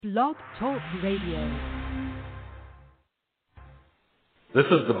Blog Talk Radio. This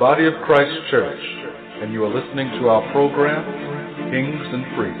is the Body of Christ Church, and you are listening to our program, Kings and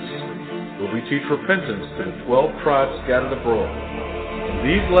Priests, where we teach repentance to the 12 tribes scattered abroad. In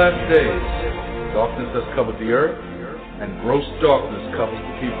these last days, darkness has covered the earth, and gross darkness covers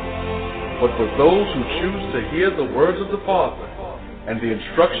the people. But for those who choose to hear the words of the Father and the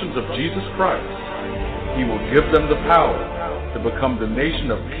instructions of Jesus Christ, He will give them the power to become the nation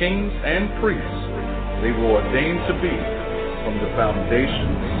of kings and priests they were ordained to be from the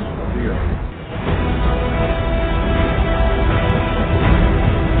foundations of the earth.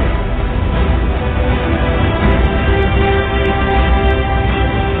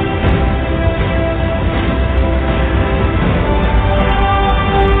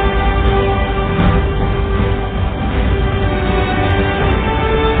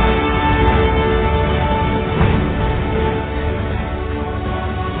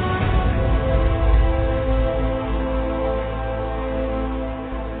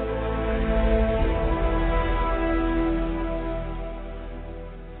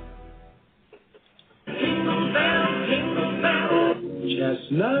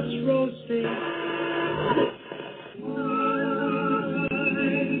 Chestnuts roasting.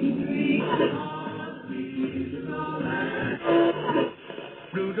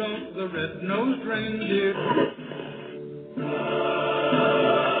 Rudolph the red-nosed reindeer.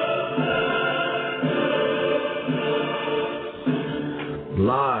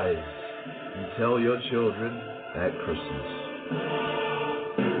 Lies you tell your children at Christmas.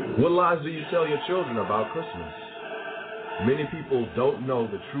 What lies do you tell your children about Christmas? Many people don't know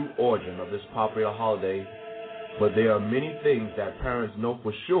the true origin of this popular holiday, but there are many things that parents know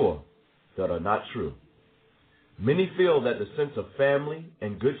for sure that are not true. Many feel that the sense of family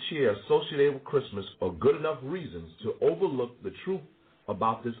and good cheer associated with Christmas are good enough reasons to overlook the truth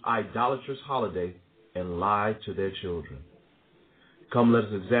about this idolatrous holiday and lie to their children. Come, let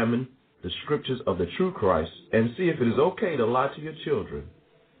us examine the scriptures of the true Christ and see if it is okay to lie to your children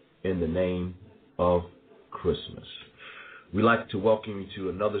in the name of Christmas. We'd like to welcome you to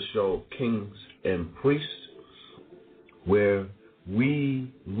another show of Kings and Priests, where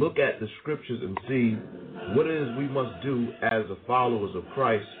we look at the scriptures and see what it is we must do as the followers of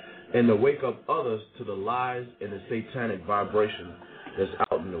Christ and to wake up others to the lies and the satanic vibration that's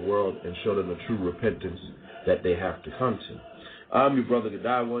out in the world and show them the true repentance that they have to come to. I'm your brother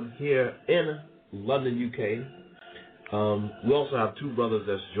Gadiwan here in London, UK. We also have two brothers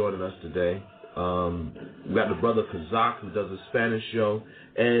that's joining us today. We got the brother Kazak, who does a Spanish show,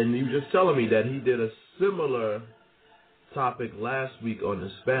 and he was just telling me that he did a similar topic last week on the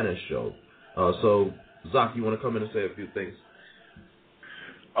Spanish show. So, Zach, you want to come in and say a few things?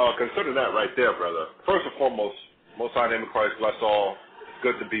 Consider that right there, brother. First and foremost, Most High name of Christ, bless all. It's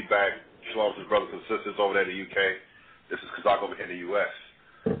good to be back. Shalom to brothers and sisters over there in the UK. This is Kazak over here in the US.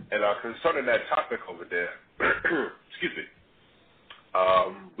 And concerning that topic over there, excuse me,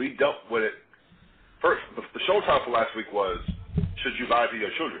 we dealt with it. First, the show title for last week was, should you lie to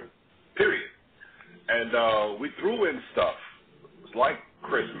your children? Period. And we threw in stuff like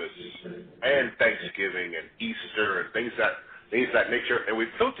Christmas and Thanksgiving and Easter and things that nature, and we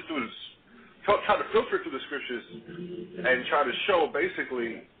filtered through this, try to filter through the scriptures and try to show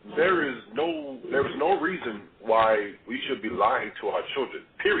basically there is no reason why we should be lying to our children,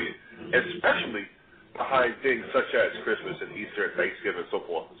 period, especially behind things such as Christmas and Easter and Thanksgiving and so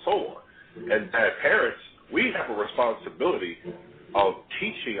forth and so on. And as parents, we have a responsibility of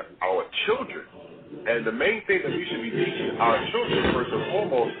teaching our children. And the main thing that we should be teaching our children, first and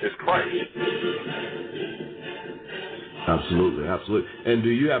foremost, is Christ. Absolutely, absolutely. And do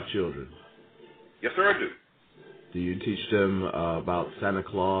you have children? Yes, sir, I do. Do you teach them about Santa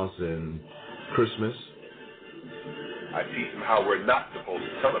Claus and Christmas? I teach them how we're not supposed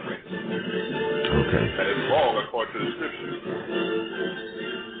to celebrate. Okay. That is wrong according to the scriptures.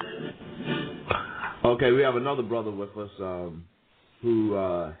 Okay, we have another brother with us who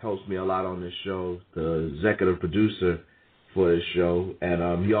helps me a lot on this show, the executive producer for this show,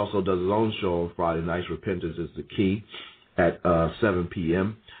 and he also does his own show on Friday nights. Repentance is the Key at 7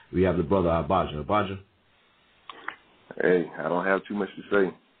 p.m. We have the brother Abaja. Abaja? Hey, I don't have too much to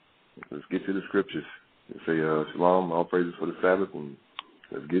say. Let's get to the scriptures. Say shalom, all praises for the Sabbath, and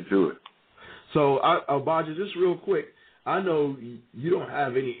let's get to it. So, Abaja, just real quick, I know you don't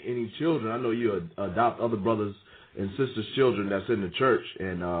have any children. I know you adopt other brothers and sisters' children that's in the church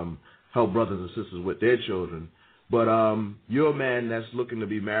and help brothers and sisters with their children. But you're a man that's looking to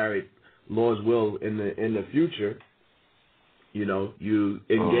be married, Lord's will, in the future. You know, you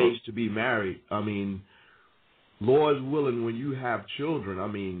engaged to be married. I mean, Lord's willing, when you have children, I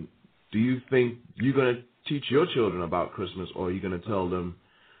mean, do you think you're going to teach your children about Christmas, or are you going to tell them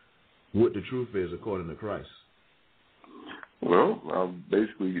what the truth is according to Christ? Well, I'll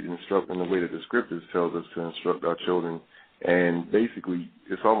basically instruct in the way that the Scriptures tells us to instruct our children. And basically,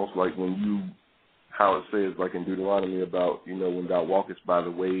 it's almost like how it says, like in Deuteronomy, about, when thou walkest by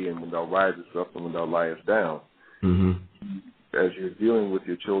the way and when thou risest up and when thou liest down. Mm-hmm. As you're dealing with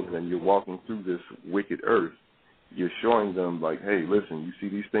your children and you're walking through this wicked earth, you're showing them, like, hey, listen, you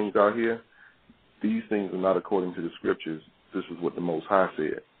see these things out here? These things are not according to the Scriptures. This is what the Most High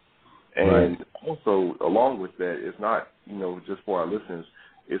said. And also, along with that, it's not, just for our listeners,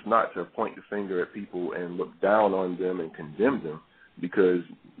 it's not to point the finger at people and look down on them and condemn them, because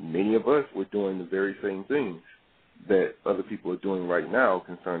many of us were doing the very same things that other people are doing right now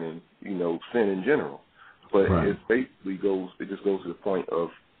concerning, sin in general. But it basically goes to the point of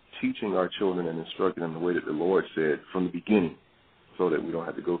teaching our children and instructing them the way that the Lord said from the beginning, so that we don't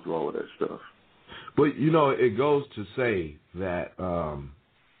have to go through all of that stuff. But, it goes to say that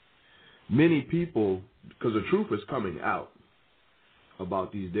many people, because the truth is coming out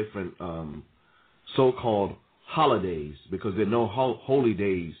about these different so-called holidays, because they're no holy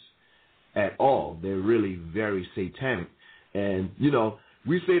days at all. They're really very satanic. And,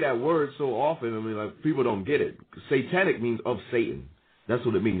 we say that word so often, I mean, like, people don't get it. Satanic means of Satan. That's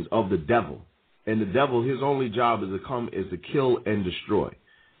what it means, of the devil. And the devil, his only job is to kill and destroy.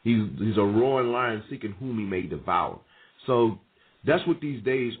 He's a roaring lion seeking whom he may devour. So that's what these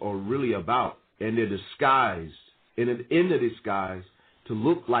days are really about. And they're disguised, in the disguise, to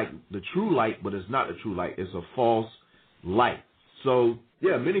look like the true light, but it's not the true light. It's a false light. So,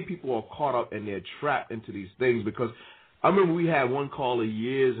 yeah, many people are caught up and they're trapped into these things, because I remember we had one caller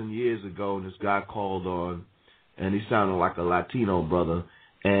years and years ago, and this guy called on, and he sounded like a Latino brother,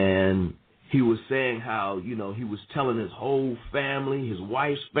 and he was saying how, he was telling his whole family, his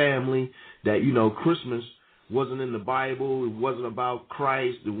wife's family, that, Christmas wasn't in the Bible, it wasn't about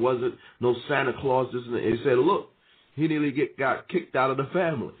Christ, it wasn't no Santa Claus. And he said, look, he nearly got kicked out of the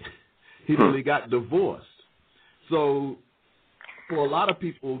family. He nearly got divorced. So for a lot of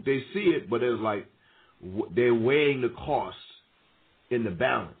people, they see it, but it's like they're weighing the cost in the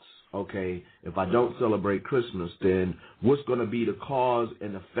balance. Okay, if I don't celebrate Christmas, then what's going to be the cause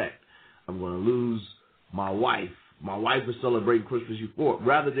and effect? I'm going to lose my wife. My wife is celebrating Christmas before,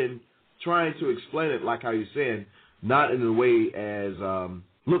 rather than trying to explain it like how you're saying, not in a way as,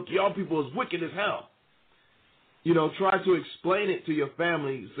 look, y'all people is wicked as hell. Try to explain it to your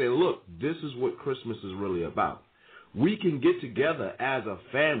family. Say, look, this is what Christmas is really about. We can get together as a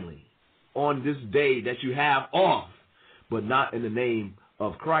family on this day that you have off, but not in the name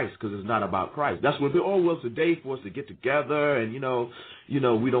of Christ, because it's not about Christ. That's what it's a day for us to get together, and we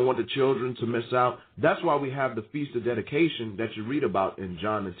don't want the children to miss out. That's why we have the Feast of Dedication that you read about in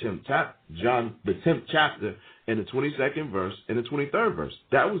John the 10th chapter, and the 22nd verse and the 23rd verse.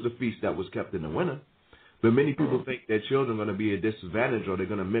 That was the feast that was kept in the winter. But many people think their children are going to be at a disadvantage, or they're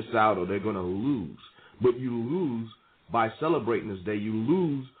going to miss out, or they're going to lose. But you lose by celebrating this day. You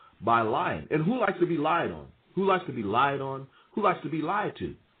lose by lying. And who likes to be lied on? Who likes to be lied on? Who likes to be lied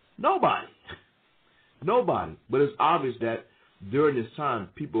to? Nobody. Nobody. But it's obvious that during this time,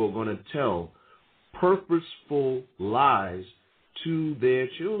 people are going to tell purposeful lies to their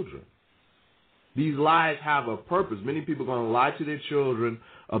children. These lies have a purpose. Many people are going to lie to their children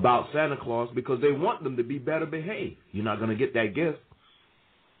about Santa Claus because they want them to be better behaved. You're not going to get that gift.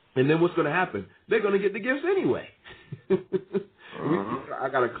 And then what's going to happen? They're going to get the gifts anyway. I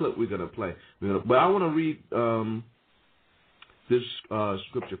got a clip we're going to play. But I want to read this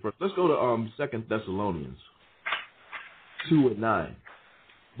scripture first. Let's go to 2 Thessalonians 2:9.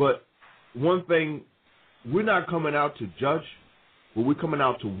 But one thing, we're not coming out to judge, but we're coming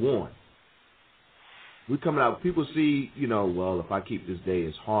out to warn. We're coming out. People see, well, if I keep this day,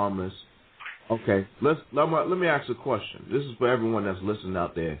 it's harmless. Okay, let me ask a question. This is for everyone that's listening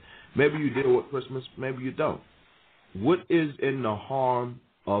out there. Maybe you deal with Christmas, maybe you don't. What is in the harm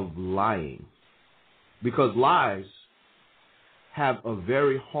of lying? Because lies have a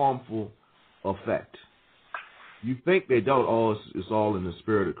very harmful effect. You think they don't. Oh, it's all in the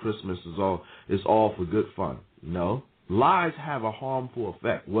spirit of Christmas. It's all for good fun. No, lies have a harmful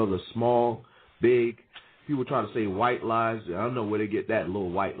effect. Whether small, big. People try to say white lies. I don't know where they get that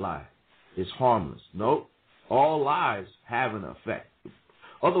little white lie. It's harmless. Nope. All lies have an effect.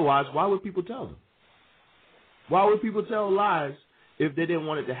 Otherwise, why would people tell them? Why would people tell lies if they didn't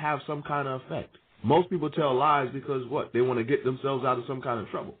want it to have some kind of effect? Most people tell lies because what? They want to get themselves out of some kind of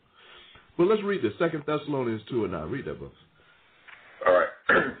trouble. But let's read this. 2 Thessalonians 2:9. Read that, book. All right.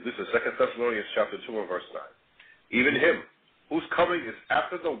 This is 2 Thessalonians chapter 2 and verse 9. even him, whose coming is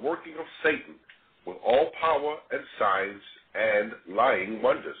after the working of Satan, with all power and signs and lying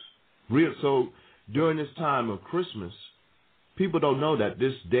wonders. Real. So during this time of Christmas, people don't know that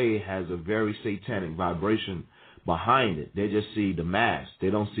this day has a very satanic vibration behind it. They just see the mask. They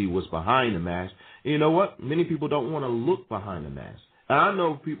don't see what's behind the mask. And you know what? Many people don't want to look behind the mask. And I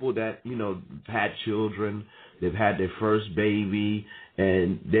know people that, had children, they've had their first baby,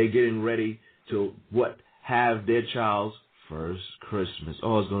 and they're getting ready to, have their child's first Christmas.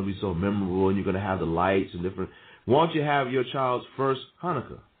 Oh, it's going to be so memorable, and you're going to have the lights and different. Why don't you have your child's first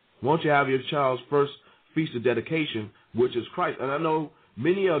Hanukkah? Why don't you have your child's first Feast of Dedication, which is Christ? And I know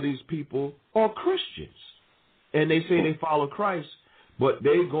many of these people are Christians, and they say they follow Christ, but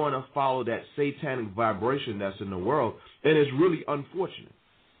they're going to follow that satanic vibration that's in the world, and it's really unfortunate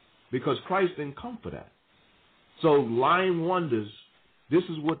because Christ didn't come for that. So lying wonders, this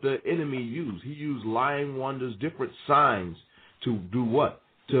is what the enemy used. He used lying wonders, different signs to do what?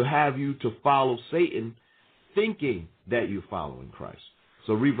 To have you to follow Satan, thinking that you're following Christ.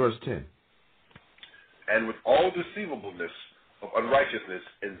 So read verse 10. And with all deceivableness of unrighteousness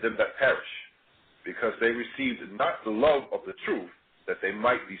in them that perish, because they received not the love of the truth, that they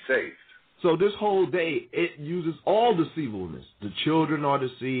might be saved. So this whole day, it uses all deceivableness. The children are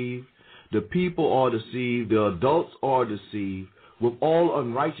deceived. The people are deceived. The adults are deceived with all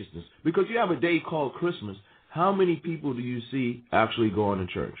unrighteousness. Because you have a day called Christmas. How many people do you see actually going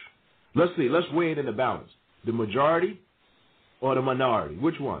to church? Let's see. Let's weigh it in the balance. The majority or the minority?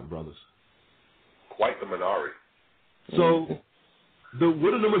 Which one, brothers? Quite the minority. So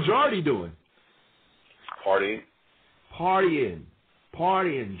what are the majority doing?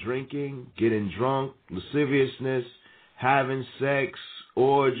 Partying, drinking, getting drunk, lasciviousness, having sex,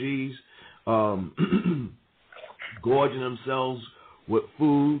 orgies, gorging themselves with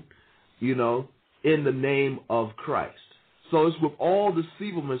food, in the name of Christ. So it's with all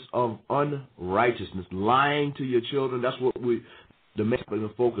deceivableness of unrighteousness, lying to your children. That's what the main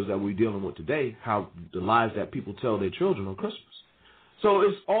focus that we're dealing with today, how the lies that people tell their children on Christmas. So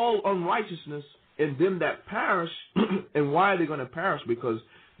it's all unrighteousness in them that perish. And why are they going to perish? Because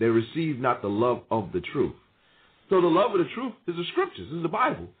they receive not the love of the truth. So the love of the truth is the scriptures, is the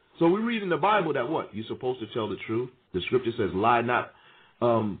Bible. So we read in the Bible that what? You're supposed to tell the truth. The scripture says, lie not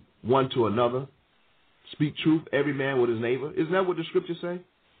one to another. Speak truth, every man with his neighbor. Isn't that what the scripture say?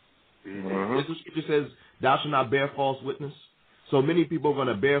 Mm-hmm. The scripture says, thou shalt not bear false witness. So many people are going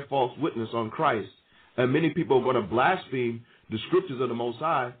to bear false witness on Christ. And many people are going to blaspheme the scriptures of the Most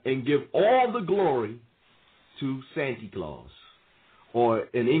High and give all the glory to Santa Claus. Or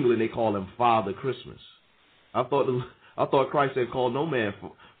in England, they call him Father Christmas. I thought Christ said, call no man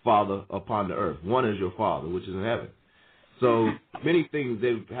father upon the earth. One is your Father, which is in heaven. So many things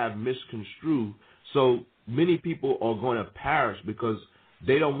they have misconstrued. So many people are going to perish because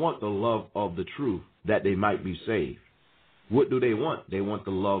they don't want the love of the truth that they might be saved. What do they want? They want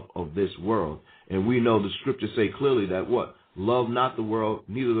the love of this world. And we know the scriptures say clearly that what? Love not the world,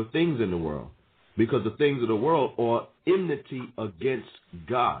 neither the things in the world. Because the things of the world are enmity against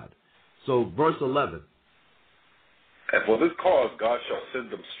God. So verse 11. And for this cause God shall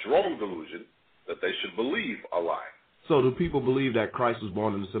send them strong delusion that they should believe a lie. So do people believe that Christ was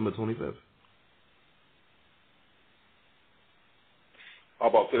born on December 25th? How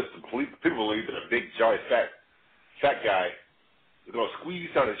about this? People believe that a big, giant, fat guy is going to squeeze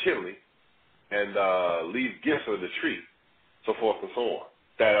down a chimney and leave gifts under the tree, so forth and so on.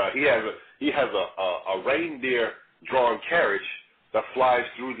 That he has a reindeer-drawn carriage that flies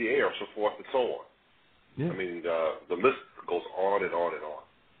through the air, so forth and so on. Yeah. I mean, the list goes on and on and on.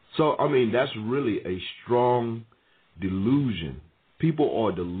 So, I mean, that's really a strong delusion. People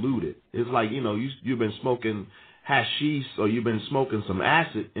are deluded. It's like, you've been smoking hashish or you've been smoking some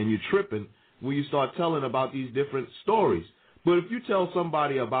acid and you're tripping when you start telling about these different stories. But if you tell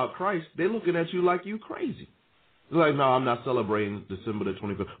somebody about Christ, they're looking at you like you crazy. It's like, no, I'm not celebrating December the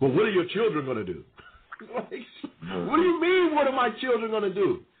 25th. Well, what are your children going to do? Like, what do you mean, what are my children going to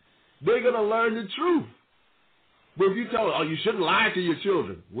do? They're going to learn the truth. But if you tell them, you shouldn't lie to your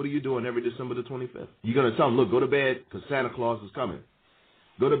children, what are you doing every December the 25th? You're going to tell them, look, go to bed because Santa Claus is coming.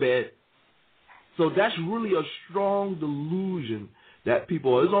 Go to bed. So that's really a strong delusion that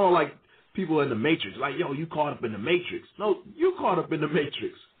people, it's all like people in the Matrix. Like, you caught up in the Matrix. No, you caught up in the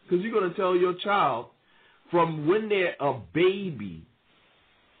Matrix because you're going to tell your child from when they're a baby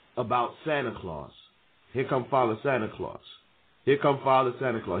about Santa Claus. Here come Father Santa Claus. Here come Father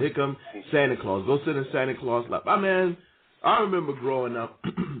Santa Claus. Here come Santa Claus. Go sit in Santa Claus' lap. I remember growing up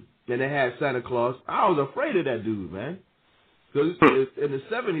and they had Santa Claus. I was afraid of that dude, man. Because in the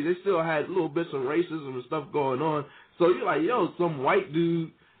 70s, they still had little bits of racism and stuff going on. So you're like, yo, some white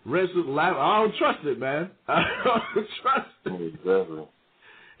dude, racist, laugh. I don't trust it, man. I don't trust it. Exactly.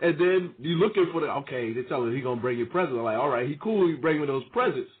 And then you looking for okay, they tell him he going to bring you presents. I'm like, all right, he cool, he bring me those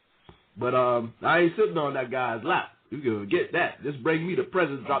presents. But I ain't sitting on that guy's lap. You can get that. Just bring me the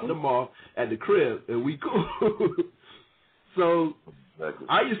presents, drop them off at the crib, and we cool. So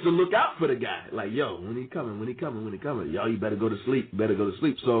I used to look out for the guy. Like, yo, when he coming? Yo, you better go to sleep.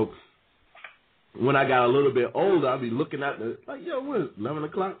 So when I got a little bit older, I'd be looking at yo, what is 11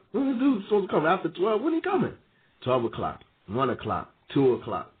 o'clock? When the dude's supposed to come after 12? When he coming? 12 o'clock, 1 o'clock, 2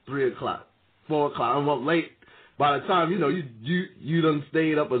 o'clock, 3 o'clock, 4 o'clock. I'm up late. By the time, you done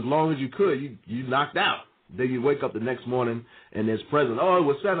stayed up as long as you could, you knocked out. Then you wake up the next morning and there's presents. Oh, it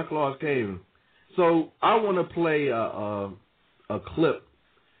was Santa Claus came. So I want to play a clip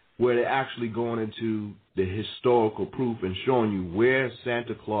where they're actually going into the historical proof and showing you where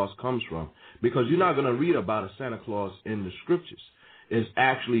Santa Claus comes from. Because you're not going to read about a Santa Claus in the scriptures. It's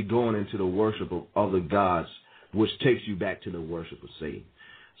actually going into the worship of other gods, which takes you back to the worship of Satan.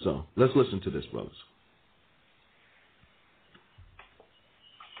 So let's listen to this, brothers.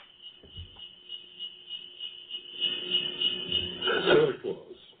 Santa Claus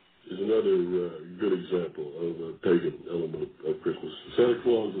is another good example of a pagan element of Christmas. Santa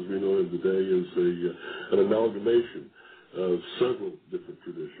Claus, as we know him today, is an amalgamation of several different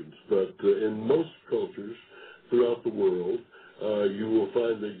traditions. But in most cultures throughout the world, you will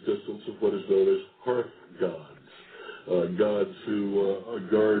find the existence of what is known as hearth gods. Gods who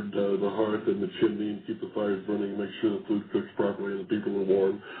guard the hearth and the chimney and keep the fires burning, make sure the food cooks properly and the people are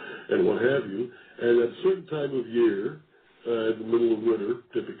warm, and what have you. And at a certain time of year, in the middle of winter,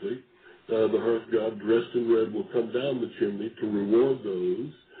 typically, the hearth god dressed in red will come down the chimney to reward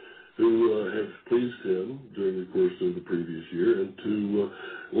those who have pleased him during the course of the previous year, and to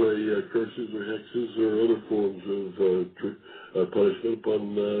lay curses or hexes or other forms of punishment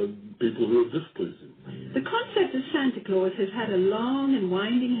upon people who have displeased him. The concept of Santa Claus has had a long and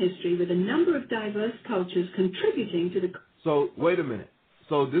winding history with a number of diverse cultures contributing to the... So, wait a minute.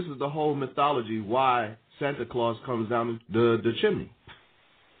 So this is the whole mythology why Santa Claus comes down the chimney.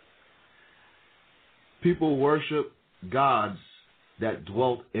 People worship gods that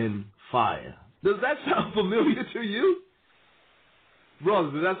dwelt in fire. Does that sound familiar to you?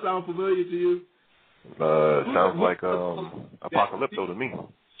 Brothers, does that sound familiar to you? Sounds like Apocalypto to me.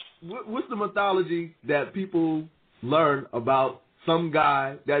 What's the mythology that people learn about some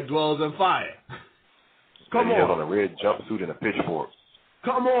guy that dwells in fire? Come on. He has on a red jumpsuit and a pitchfork.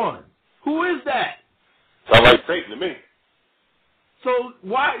 Come on. Who is that? Sounds like Satan to me. So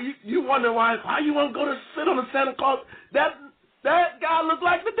why you wonder why you want to go to sit on a Santa Claus? That guy looks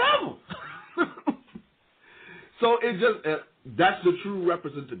like the devil. So it just that's the true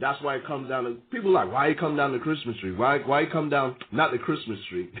representative. That's why it comes down to people like why he come down the Christmas tree? Why he come down not the Christmas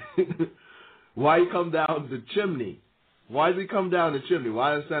tree? Why he come down the chimney? Why does he come down the chimney?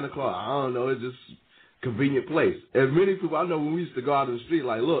 Why is Santa Claus? I don't know. It's just a convenient place. And many people I know when we used to go out in the street,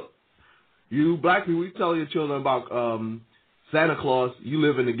 like, look, you black people, you tell your children about Santa Claus. You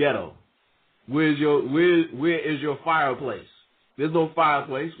live in the ghetto. Where is your fireplace? There's no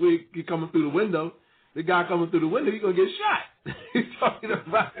fireplace. You coming through the window. The guy coming through the window, he's gonna get shot. He's talking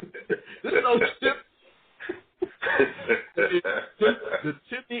about there's no chip. The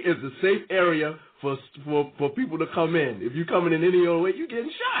chimney is a safe area for people to come in. If you coming in any other way, you getting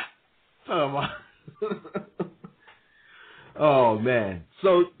shot. Oh man.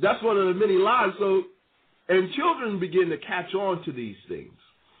 So that's one of the many lies. So and children begin to catch on to these things.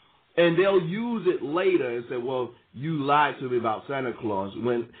 And they'll use it later and say, well, you lied to me about Santa Claus.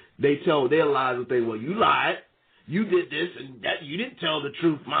 When they tell their lies and say, well, you lied. You did this and that. You didn't tell the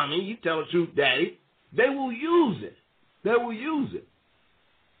truth, Mommy. You tell the truth, Daddy. They will use it. They will use it.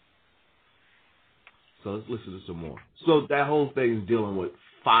 So let's listen to some more. So that whole thing is dealing with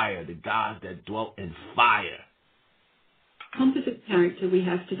fire, the gods that dwelt in fire. Composite character we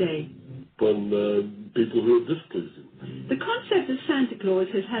have today. Upon people who have displeased him. The concept of Santa Claus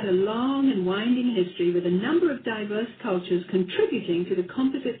has had a long and winding history with a number of diverse cultures contributing to the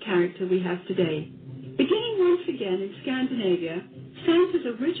composite character we have today. Beginning once again in Scandinavia, Santa's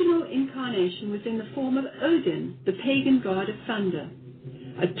original incarnation was in the form of Odin, the pagan god of thunder,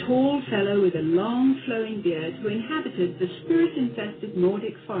 a tall fellow with a long flowing beard who inhabited the spirit-infested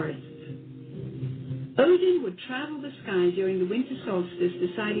Nordic forests. Odin would travel the sky during the winter solstice,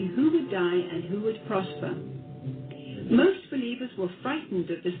 deciding who would die and who would prosper. Most believers were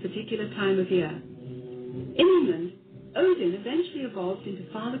frightened at this particular time of year. In England, Odin eventually evolved into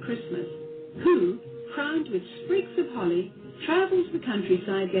Father Christmas, who, crowned with sprigs of holly, travels the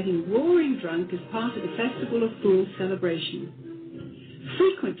countryside getting roaring drunk as part of the Festival of Fools celebration.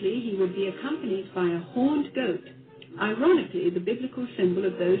 Frequently, he would be accompanied by a horned goat, ironically the biblical symbol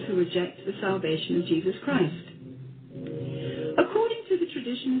of those who reject the salvation of Jesus Christ. According to the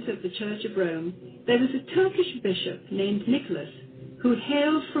traditions of the Church of Rome, there was a Turkish bishop named Nicholas who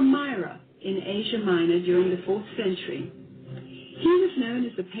hailed from Myra in Asia Minor during the 4th century. He was known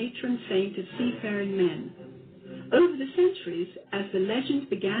as the patron saint of seafaring men. Over the centuries, as the legend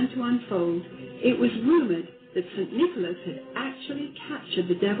began to unfold, it was rumored that St. Nicholas had actually captured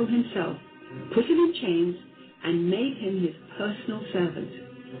the devil himself, put him in chains, and made him his personal servant.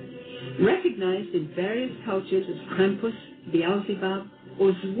 Recognized in various cultures as Krampus, Beelzebub,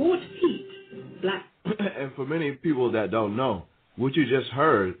 or Zwart Piet, black. And for many people that don't know, what you just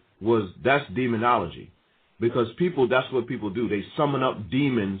heard that's demonology. Because that's what people do. They summon up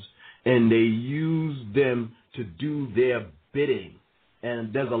demons and they use them to do their bidding.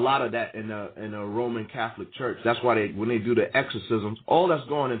 And there's a lot of that in a Roman Catholic Church. That's why when they do the exorcisms, all that's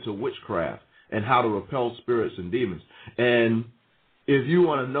going into witchcraft and how to repel spirits and demons. And if you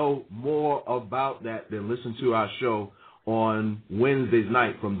want to know more about that, then listen to our show on Wednesdays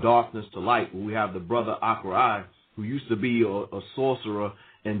night, From Darkness to Light, where we have the brother Akrai, who used to be a sorcerer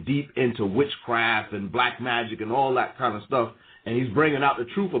and deep into witchcraft and black magic and all that kind of stuff. And he's bringing out the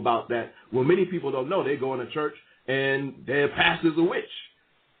truth about that. Well, many people don't know. They go into church and their pastor's a witch.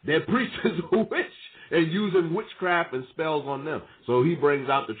 Their priest is a witch and using witchcraft and spells on them. So he brings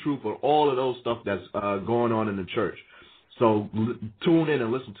out the truth of all of those stuff that's going on in the church. So tune in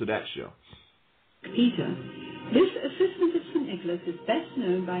and listen to that show. Peter, this assistant of St. Nicholas is best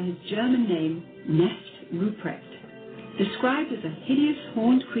known by his German name, Neft Ruprecht. Described as a hideous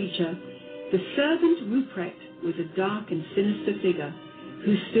horned creature, the servant Ruprecht was a dark and sinister figure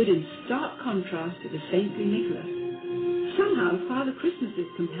who stood in stark contrast to the saintly Nicholas. Somehow, Father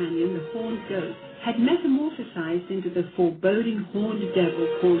Christmas's companion, the horned goat, had metamorphosized into the foreboding horned devil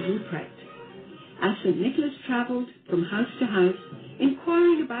called Ruprecht. As St. Nicholas traveled from house to house,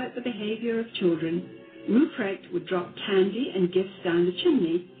 inquiring about the behavior of children, Ruprecht would drop candy and gifts down the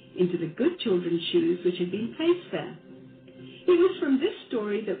chimney into the good children's shoes which had been placed there. It was from this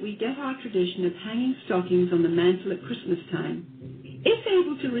story that we get our tradition of hanging stockings on the mantle at Christmas time. If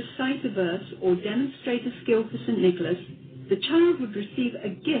able to recite a verse or demonstrate a skill for St. Nicholas, the child would receive a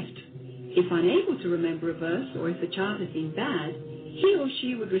gift. If unable to remember a verse, or if the child had been bad, he or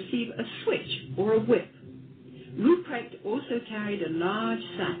she would receive a switch or a whip. Ruprecht also carried a large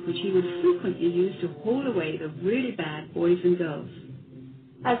sack which he would frequently use to haul away the really bad boys and girls.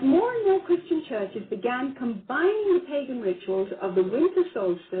 As more and more Christian churches began combining the pagan rituals of the winter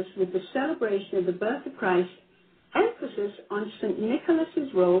solstice with the celebration of the birth of Christ, emphasis on St.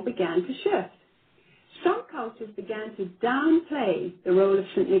 Nicholas's role began to shift. Some cultures began to downplay the role of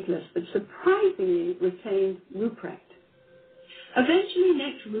St. Nicholas, but surprisingly retained Ruprecht. Eventually,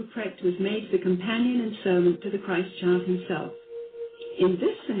 next, Ruprecht was made the companion and servant to the Christ child himself. In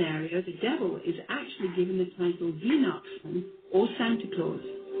this scenario, the devil is actually given the title Weihnachtsmann, or Santa Claus.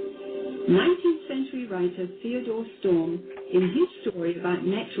 19th century writer Theodor Storm, in his story about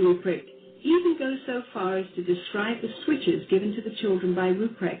Next Ruprecht, even goes so far as to describe the switches given to the children by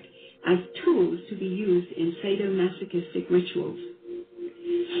Ruprecht as tools to be used in sadomasochistic rituals.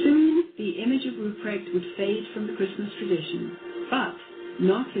 Soon, the image of Ruprecht would fade from the Christmas tradition, but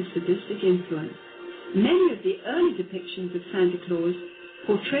not his sadistic influence. Many of the early depictions of Santa Claus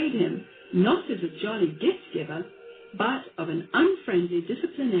portrayed him not as a jolly gift giver, but of an unfriendly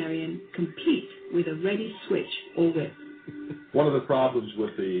disciplinarian complete with a ready switch or whip. One of the problems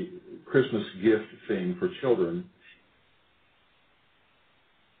with the Christmas gift thing for children,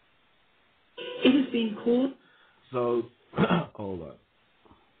 it has been called... So, hold on.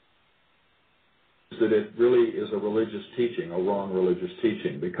 That it really is a religious teaching, a wrong religious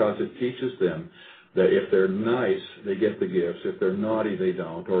teaching, because it teaches them that if they're nice, they get the gifts. If they're naughty, they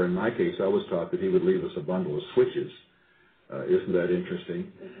don't. Or in my case, I was taught that he would leave us a bundle of switches. Isn't that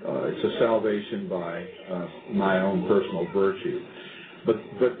interesting? It's a salvation by my own personal virtue. But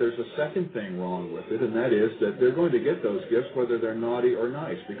there's a second thing wrong with it, and that is that they're going to get those gifts whether they're naughty or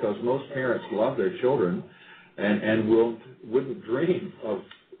nice, because most parents love their children and wouldn't dream of,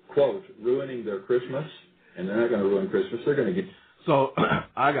 quote, ruining their Christmas, and they're not going to ruin Christmas. They're going to get... So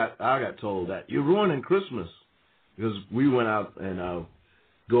I got told that you're ruining Christmas, because we went out and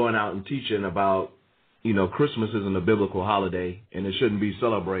going out and teaching about, Christmas isn't a biblical holiday and it shouldn't be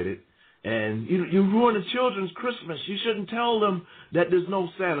celebrated. And you ruin the children's Christmas. You shouldn't tell them that there's no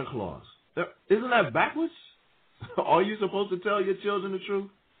Santa Claus. Isn't that backwards? Are you supposed to tell your children the truth?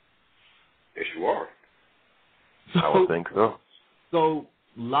 Yes, you are. So, I would think so. So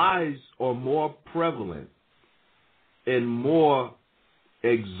lies are more prevalent and more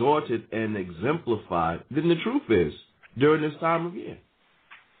exhorted and exemplified than the truth is during this time of year.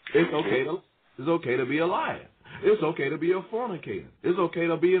 It's okay to be a liar. It's okay to be a fornicator. It's okay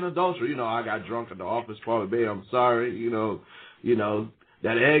to be an adulterer. I got drunk at the office party, babe. I'm sorry.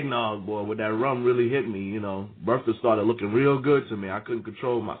 That eggnog, boy, with that rum really hit me. Bertha started looking real good to me. I couldn't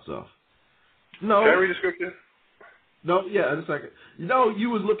control myself. No. Can I read the scripture? No, yeah, in a second. You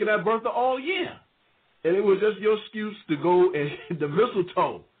was looking at Bertha all year. And it was just your excuse to go and the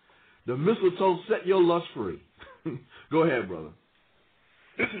mistletoe set your lust free. Go ahead, brother.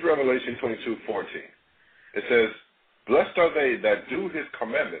 This is Revelation 22:14. It says, "Blessed are they that do his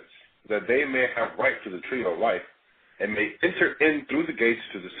commandments, that they may have right to the tree of life, and may enter in through the gates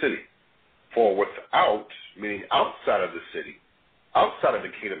to the city. For without," meaning outside of the city, outside of the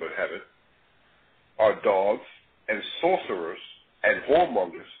kingdom of heaven, "are dogs and sorcerers and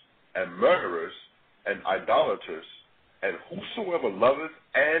whoremongers and murderers and idolaters, and whosoever loveth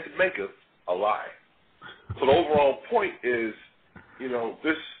and maketh a lie." So the overall point is,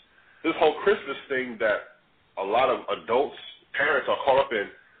 this whole Christmas thing that a lot of adults, parents are caught up in,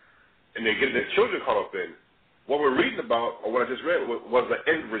 and they're getting their children caught up in. What we're reading about, or what I just read, was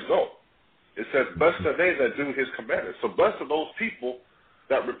the end result. It says, "Blessed are they that do his commandments." So blessed are those people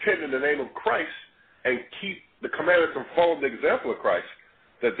that repent in the name of Christ and keep the commandments and follow the example of Christ,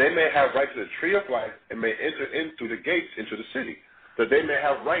 that they may have right to the tree of life and may enter in through the gates into the city, that they may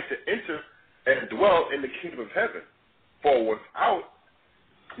have right to enter and dwell in the kingdom of heaven. For without,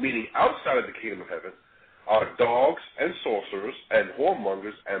 meaning outside of the kingdom of heaven, are dogs and sorcerers and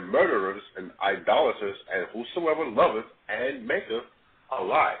whoremongers and murderers and idolaters and whosoever loveth and maketh a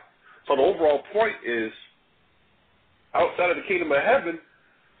lie. So the overall point is, outside of the kingdom of heaven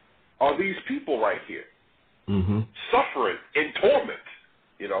are these people right here, suffering in torment,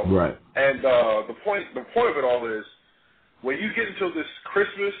 Right. And the point of it all is, when you get into this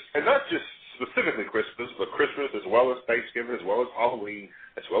Christmas, and not just specifically Christmas, but Christmas as well as Thanksgiving, as well as Halloween,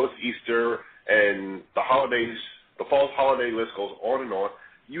 as well as Easter, and the holidays, the false holiday list goes on and on.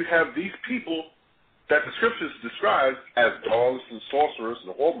 You have these people that the scriptures describe as dogs and sorcerers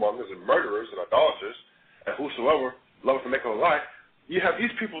and whoremongers and murderers and idolaters and whosoever loveth to make a lie. You have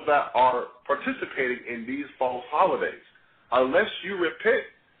these people that are participating in these false holidays. Unless you repent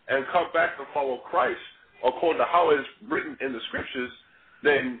and come back and follow Christ according to how it is written in the scriptures,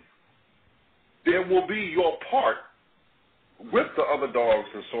 then there will be your part with the other dogs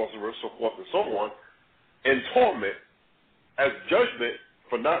and sorcerers, so forth and so on, in torment as judgment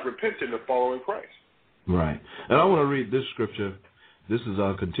for not repenting and following Christ. Right. And I want to read this scripture. This is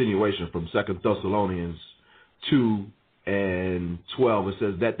a continuation from 2 Thessalonians 2:12. It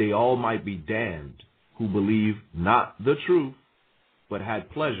says, "That they all might be damned who believe not the truth, but had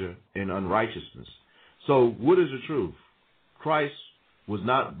pleasure in unrighteousness." So what is the truth? Christ was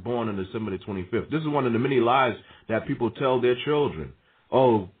not born on December the 25th. This is one of the many lies that people tell their children.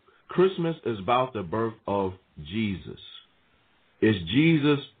 Oh, Christmas is about the birth of Jesus. It's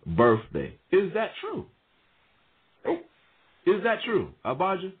Jesus' birthday. Is that true? Nope. Is that true,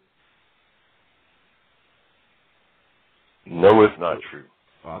 Abijah? No, it's not true.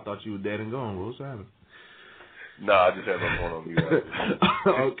 Oh, I thought you were dead and gone. What's happening? Nah, I just had my phone on mute.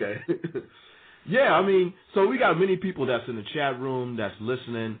 Okay. Yeah, so we got many people that's in the chat room that's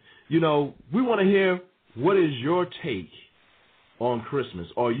listening. We want to hear, what is your take on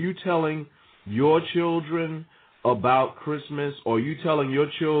Christmas? Are you telling your children about Christmas? Or are you telling your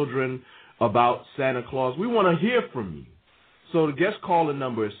children about Santa Claus? We want to hear from you. So the guest calling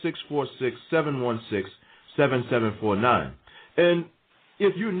number is 646-716-7749. And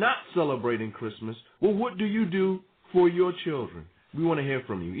if you're not celebrating Christmas, well, what do you do for your children? We want to hear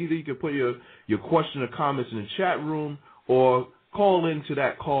from you. Either you can put your question or comments in the chat room, or call into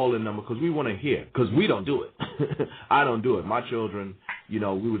that call-in number, because we want to hear, because we don't do it. I don't do it. My children, we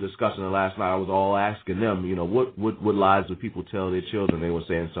were discussing it last night. I was all asking them, what lies do people tell their children? They were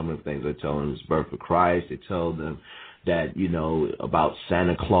saying some of the things. They tell them it's birth of Christ. They tell them that, about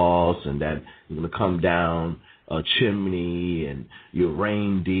Santa Claus, and that you're going to come down a chimney, and your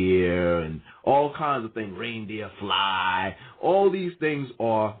reindeer, and all kinds of things, reindeer fly. All these things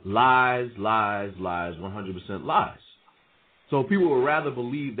are lies, 100% lies. So people would rather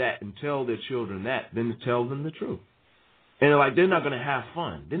believe that and tell their children that than to tell them the truth. And they're not going to have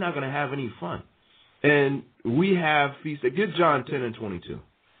fun. They're not going to have any fun. And we have feasts. Get John 10:22.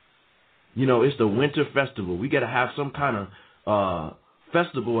 It's the winter festival. We got to have some kind of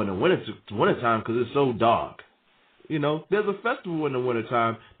festival in the wintertime because it's so dark. There's a festival in the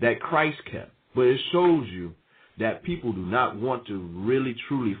wintertime that Christ kept, but it shows you that people do not want to really,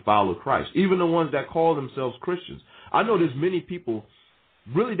 truly follow Christ, even the ones that call themselves Christians. I know there's many people,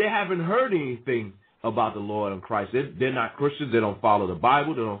 really, they haven't heard anything about the Lord and Christ. They're not Christians. They don't follow the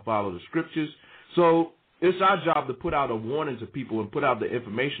Bible. They don't follow the Scriptures. So it's our job to put out a warning to people and put out the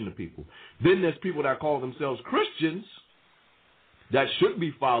information to people. Then there's people that call themselves Christians that should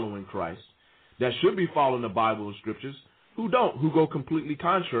be following Christ, that should be following the Bible and Scriptures, who don't, who go completely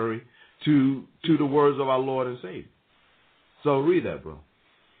contrary to the words of our Lord and Savior. So read that, bro.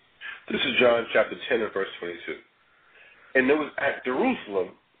 This is John chapter 10 and verse 22. And it was at Jerusalem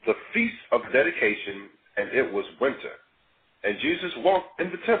the feast of dedication, and it was winter. And Jesus walked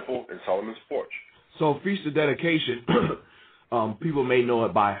in the temple in Solomon's porch. So feast of dedication, people may know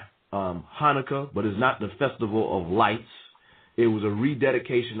it by Hanukkah, but it's not the festival of lights. It was a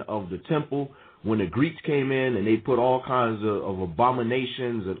rededication of the temple when the Greeks came in and they put all kinds of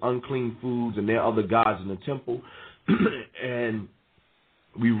abominations and unclean foods and their other gods in the temple. And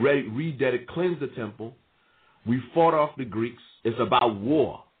we cleansed the temple. We fought off the Greeks. It's about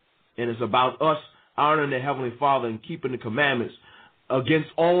war. And it's about us honoring the Heavenly Father and keeping the commandments against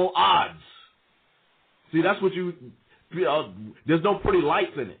all odds. See, that's what there's no pretty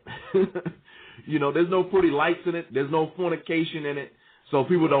lights in it. There's no pretty lights in it. There's no fornication in it. So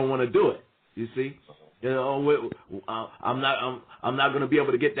people don't want to do it. You see? I'm not going to be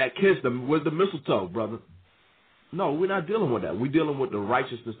able to get that kiss. Where's the mistletoe, brother? No, we're not dealing with that. We're dealing with the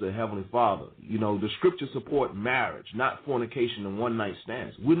righteousness of the Heavenly Father. The Scriptures support marriage, not fornication and one-night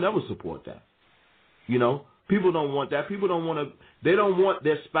stands. We'll never support that. People don't want that. They don't want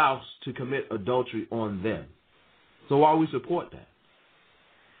their spouse to commit adultery on them. So why we support that?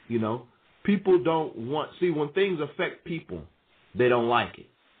 People don't want, when things affect people, they don't like it.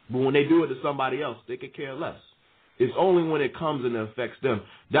 But when they do it to somebody else, they could care less. It's only when it comes and it affects them.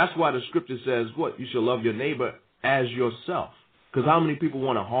 That's why the Scripture says, you should love your neighbor as yourself. Because how many people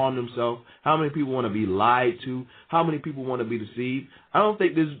want to harm themselves? How many people want to be lied to? How many people want to be deceived? I don't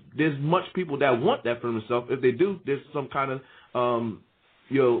think there's much people that want that for themselves. If they do, there's some kind of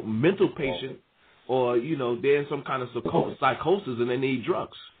mental patient, or they're in some kind of psychosis and they need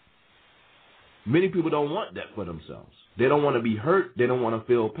drugs. Many people don't want that for themselves. They don't want to be hurt. They don't want to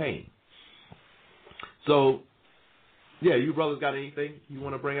feel pain. So, yeah, you brothers got anything you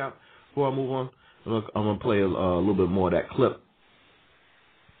want to bring out before I move on? Look, I'm going to play a little bit more of that clip.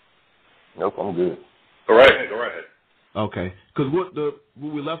 Nope, I'm good. Go right ahead. Okay. Because what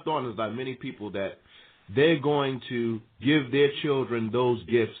we left on is like many people that they're going to give their children those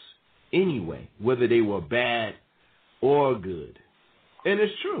gifts anyway, whether they were bad or good. And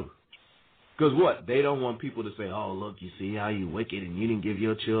it's true. Because they don't want people to say, oh, look, you see how you wicked and you didn't give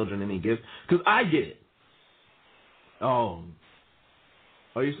your children any gifts. Because I get it. Oh,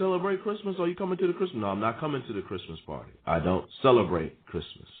 are you celebrating Christmas or are you coming to the Christmas? No, I'm not coming to the Christmas party. I don't celebrate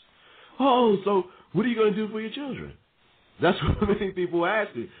Christmas. Oh, so what are you going to do for your children? That's what many people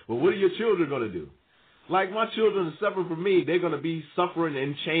ask me. Well, what are your children going to do? Like my children are separate from me. They're going to be suffering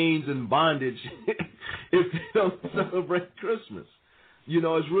in chains and bondage if they don't celebrate Christmas.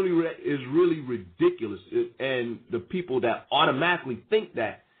 It's really ridiculous. And the people that automatically think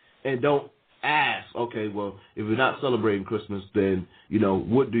that and don't ask, okay, well, if you're not celebrating Christmas, then,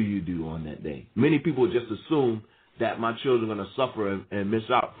 what do you do on that day? Many people just assume that my children are going to suffer and miss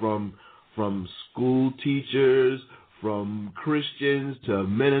out from school teachers, from Christians to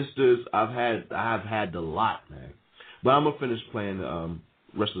ministers. I've had the lot, man. But I'm going to finish playing the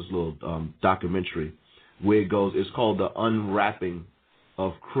rest of this little documentary where it goes. It's called The Unwrapping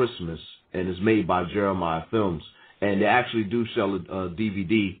of Christmas, and it's made by Jeremiah Films. And they actually do sell a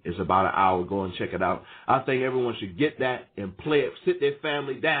DVD. It's about an hour. Go and check it out. I think everyone should get that and play it. Sit their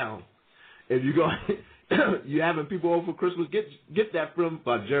family down. If you go, you having people over for Christmas, get that film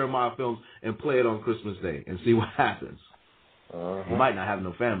by Jeremiah Films and play it on Christmas Day and see what happens. You might not have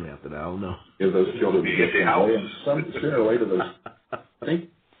no family after that. I don't know. Give those children the gift anyway, and sooner or later, I think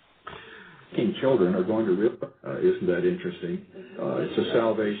children are going to realize, isn't that interesting? It's a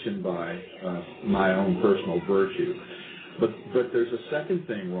salvation by my own personal virtue. But there's a second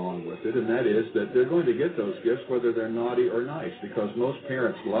thing wrong with it, and that is that they're going to get those gifts whether they're naughty or nice, because most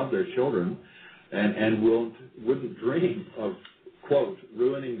parents love their children and wouldn't dream of, quote,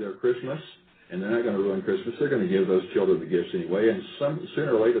 ruining their Christmas, and they're not going to ruin Christmas. They're going to give those children the gifts anyway, and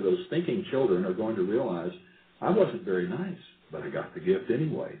sooner or later those thinking children are going to realize, I wasn't very nice, but I got the gift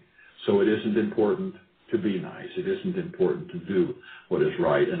anyway. So it isn't important to be nice. It isn't important to do what is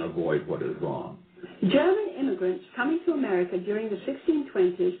right and avoid what is wrong. German immigrants coming to America during the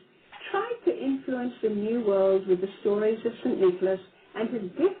 1620s tried to influence the New World with the stories of St. Nicholas and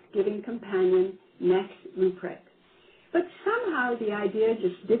his gift-giving companion, Knecht Ruprecht. But somehow the idea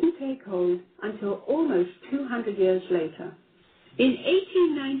just didn't take hold until almost 200 years later. In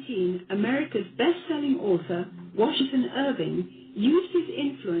 1819, America's best-selling author, Washington Irving, used his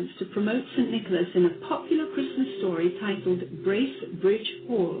influence to promote St. Nicholas in a popular Christmas story titled Brace Bridge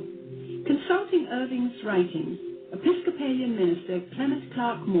Hall. Consulting Irving's writings, Episcopalian minister Clement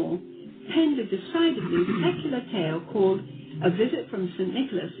Clark Moore penned a decidedly secular tale called A Visit from St.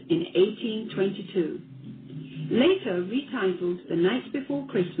 Nicholas in 1822. Later retitled The Night Before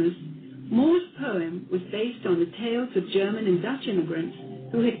Christmas, Moore's poem was based on the tales of German and Dutch immigrants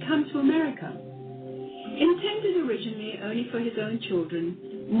who had come to America. Intended originally only for his own children,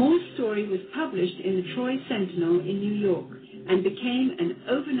 Moore's story was published in the Troy Sentinel in New York and became an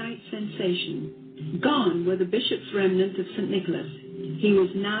overnight sensation. Gone were the bishop's remnant of St. Nicholas. He was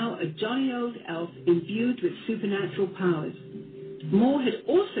now a jolly old elf imbued with supernatural powers. Moore had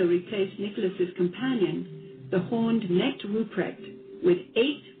also replaced Nicholas's companion, the horned Knecht Ruprecht, with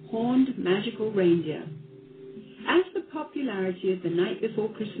 8 horned magical reindeer. As the popularity of The Night Before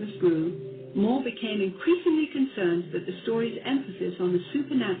Christmas grew, Moore became increasingly concerned that the story's emphasis on the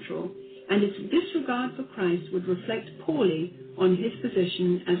supernatural and its disregard for Christ would reflect poorly on his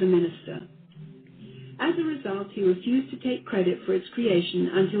position as a minister. As a result, he refused to take credit for its creation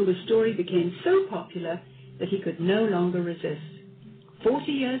until the story became so popular that he could no longer resist.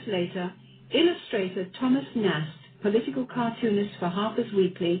 40 years later, illustrator Thomas Nast, political cartoonist for Harper's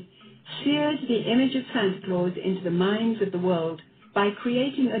Weekly, seared the image of Santa Claus into the minds of the world by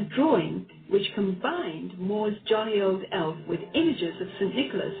creating a drawing which combined Moore's jolly old elf with images of St.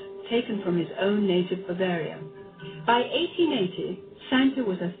 Nicholas taken from his own native Bavaria. By 1880, Santa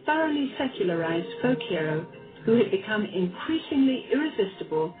was a thoroughly secularized folk hero who had become increasingly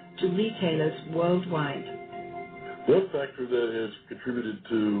irresistible to retailers worldwide. One factor that has contributed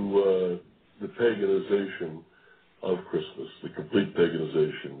to the paganization of Christmas, the complete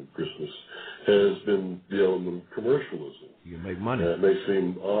paganization of Christmas, has been the element of commercialism. You make money. It may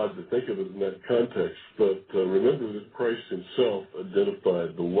seem odd to think of it in that context, but remember that Christ himself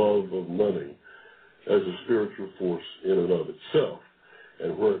identified the love of money as a spiritual force in and of itself.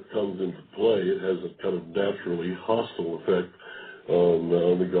 And where it comes into play, it has a kind of naturally hostile effect on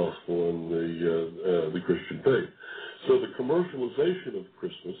the gospel and the Christian faith. So the commercialization of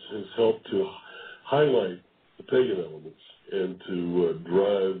Christmas has helped to highlight the pagan elements and to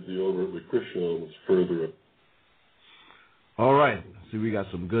drive the overtly Christian elements further up. All right. See, we got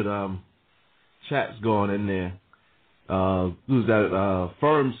some good chats going in there. Who's that?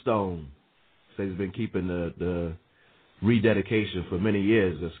 Firmstone says he's been keeping the rededication for many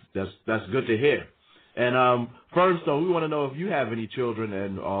years. That's good to hear. And Firmstone, we want to know if you have any children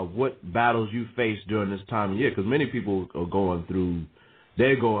and what battles you face during this time of year, because many people are going through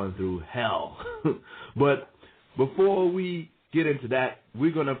hell. But before we get into that,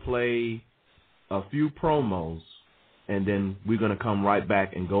 we're going to play a few promos, and then we're going to come right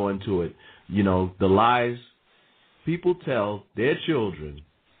back and go into it. You know, the lies people tell their children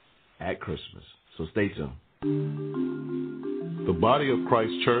at Christmas. So stay tuned. The Body of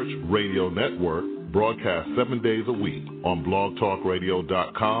Christ Church Radio Network broadcasts 7 days a week on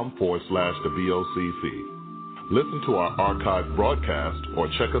blogtalkradio.com/the-BOCC. Listen to our archived broadcast or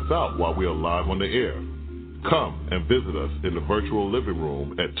check us out while we are live on the air. Come and visit us in the virtual living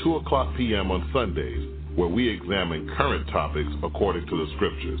room at 2 o'clock p.m. on Sundays, where we examine current topics according to the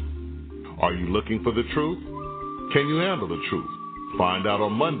Scriptures. Are you looking for the truth? Can you handle the truth? Find out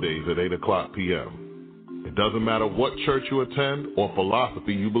on Mondays at 8 o'clock p.m. It doesn't matter what church you attend or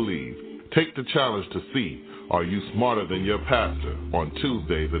philosophy you believe. Take the challenge to see, are you smarter than your pastor, on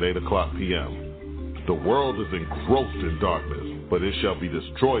Tuesdays at 8 o'clock p.m. The world is engrossed in darkness, but it shall be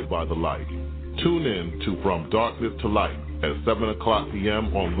destroyed by the light. Tune in to From Darkness to Light at 7 o'clock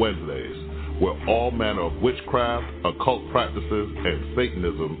p.m. on Wednesdays, where all manner of witchcraft, occult practices, and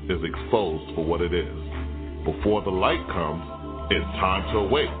Satanism is exposed for what it is. Before the light comes, it's time to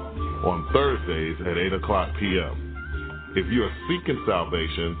awake on Thursdays at 8 o'clock p.m. If you are seeking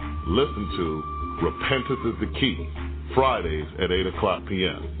salvation, listen to Repentance is the Key, Fridays at 8 o'clock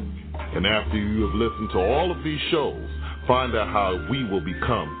p.m. And after you have listened to all of these shows, find out how we will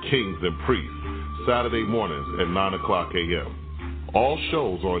become kings and priests, Saturday mornings at 9 o'clock a.m. All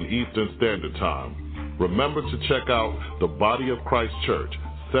shows are on Eastern Standard Time. Remember to check out the Body of Christ Church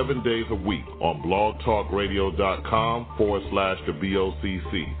 7 days a week on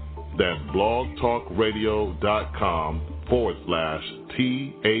blogtalkradio.com/the-BOCC. That's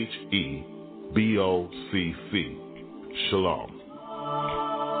blogtalkradio.com/THEBOCC. Shalom.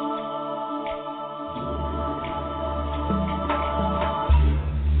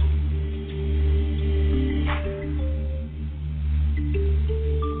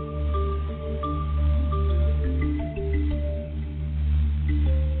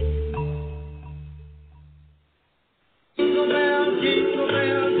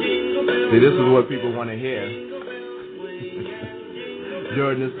 See, this is what people want to hear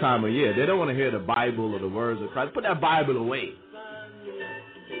during this time of year. They don't want to hear the Bible or the words of Christ. Put that Bible away.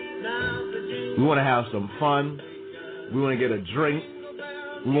 We want to have some fun. We want to get a drink.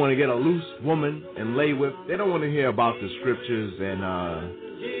 We want to get a loose woman and lay with. They don't want to hear about the scriptures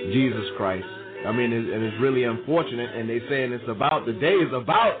and Jesus Christ. I mean, it's really unfortunate. And they're saying the day is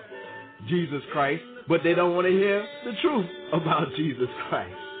about Jesus Christ, but they don't want to hear the truth about Jesus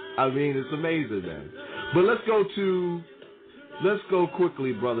Christ. I mean, it's amazing, man. But let's go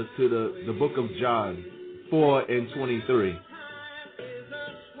quickly, brothers, to the book of John 4:23.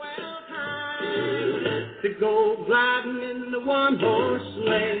 To go gliding in the one horse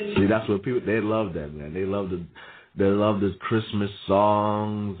sleigh. See, that's what people, they love that, man. They love the Christmas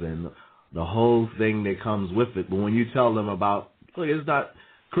songs and the whole thing that comes with it. But when you tell them about, look, it's not,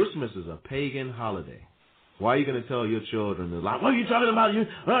 Christmas is a pagan holiday. Why are you going to tell your children, like, what are you talking about? You're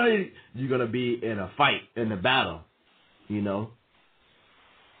going to be in a fight, in a battle, you know?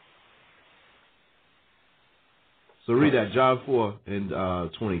 So read that, John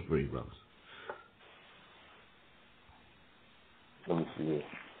 4:23, brothers. Let me see it.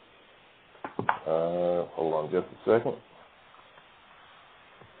 Hold on just a second.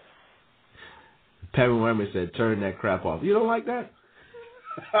 Pamela Wemmer said, turn that crap off. You don't like that?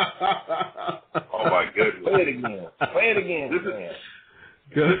 Oh, my goodness. Play it again.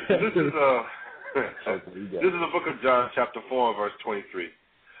 This is the book of John, chapter 4, verse 23.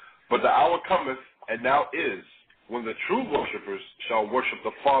 But the hour cometh, and now is, when the true worshipers shall worship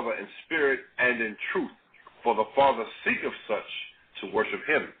the Father in spirit and in truth, for the Father seeketh such to worship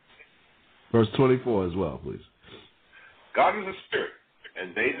him. Verse 24 as well, please. God is a spirit,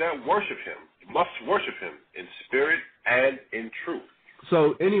 and they that worship him must worship him in spirit and in truth.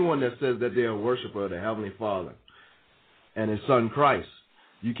 So anyone that says that they're a worshiper of the Heavenly Father and his Son Christ,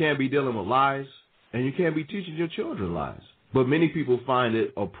 you can't be dealing with lies, and you can't be teaching your children lies. But many people find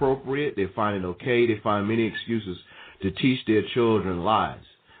it appropriate, they find it okay, they find many excuses to teach their children lies.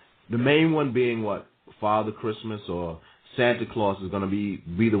 The main one being what? Father Christmas or Santa Claus is going to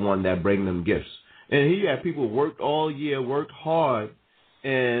be the one that bring them gifts. And here you have people worked all year, worked hard,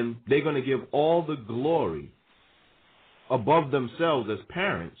 and they're going to give all the glory above themselves as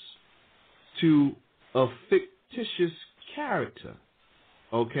parents to a fictitious character,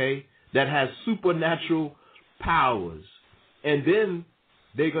 okay, that has supernatural powers. And then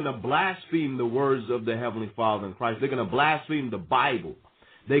they're going to blaspheme the words of the Heavenly Father in Christ. They're going to blaspheme the Bible.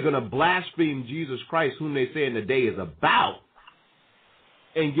 They're going to blaspheme Jesus Christ, whom they say in the day is about,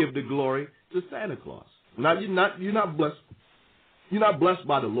 and give the glory to Santa Claus. Now, you're not blessed. You're not blessed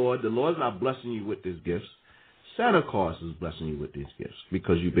by the Lord. The Lord's not blessing you with these gifts. Santa Claus is blessing you with these gifts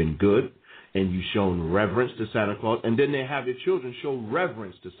because you've been good and you've shown reverence to Santa Claus. And then they have your children show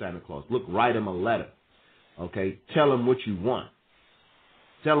reverence to Santa Claus. Look, write him a letter. Okay? Tell him what you want.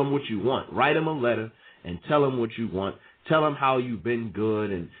 Tell him what you want. Write him a letter and tell him what you want. Tell him how you've been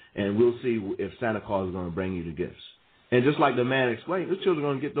good, and we'll see if Santa Claus is going to bring you the gifts. And just like the man explained, the children are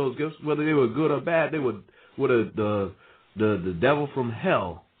going to get those gifts, whether they were good or bad. They were the devil from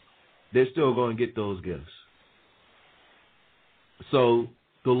hell. They're still going to get those gifts. So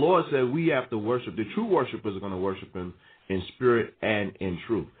the Lord said we have to worship. The true worshipers are going to worship him in spirit and in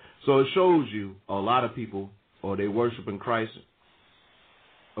truth. So it shows you a lot of people, or they worship in Christ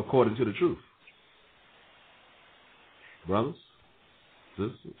according to the truth. Brothers,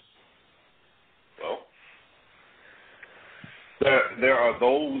 sisters. Well, there are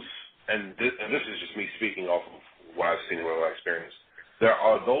those, and this is just me speaking off of what I've seen and what I've experienced. There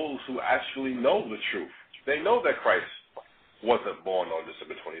are those who actually know the truth. They know that Christ wasn't born on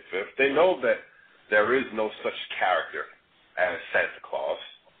December 25th. They know that there is no such character as Santa Claus,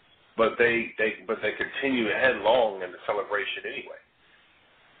 but they continue headlong in the celebration anyway.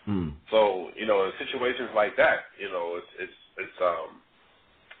 So, in situations like that, it's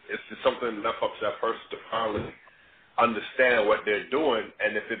just something left up to that person to finally understand what they're doing,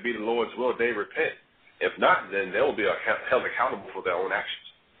 and if it be the Lord's will, they repent. If not, then they'll be held accountable for their own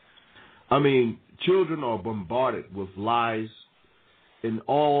actions. I mean, children are bombarded with lies in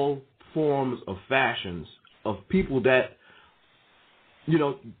all forms of fashions of people that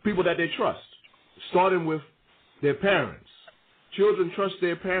they trust, starting with their parents. Children trust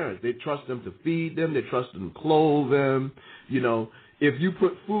their parents. They trust them to feed them. They trust them to clothe them. If you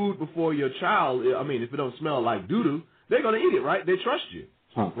put food before your child, if it don't smell like doo-doo, they're going to eat it, right? They trust you,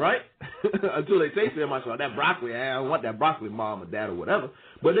 right? Until they say to them, that broccoli, I don't want that broccoli, mom or dad or whatever.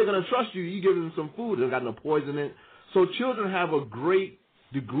 But they're going to trust you. You give them some food. It's got no poison in it. So children have a great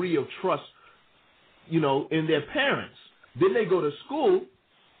degree of trust, in their parents. Then they go to school,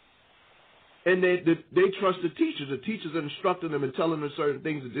 and they trust the teachers. The teachers are instructing them and telling them certain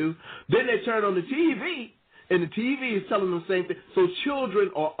things to do. Then they turn on the TV, and the TV is telling them the same thing. So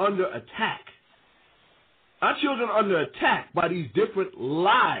children are under attack. Our children are under attack by these different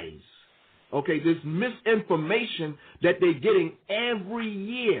lies. Okay, this misinformation that they're getting every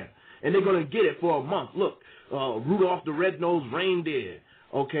year, and they're going to get it for a month. Look, Rudolph the Red-Nosed Reindeer.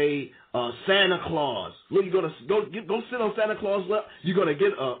 Okay, Santa Claus. Look, you're gonna go sit on Santa Claus' lap. You're gonna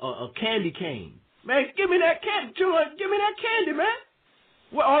get a candy cane. Man, give me that candy, children. Give me that candy, man.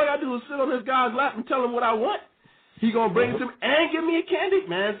 Well, all I gotta do is sit on this guy's lap and tell him what I want. He gonna bring it to me and give me a candy.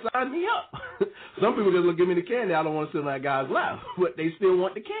 Man, sign me up. Some people just look, give me the candy. I don't want to sit on that guy's lap, but they still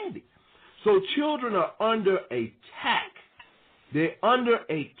want the candy. So children are under attack. They're under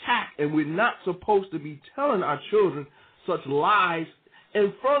attack, and we're not supposed to be telling our children such lies.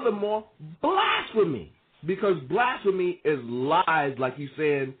 And furthermore, blasphemy. Because blasphemy is lies, like you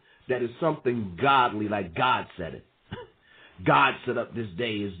saying that is something godly, like God said it. God set up this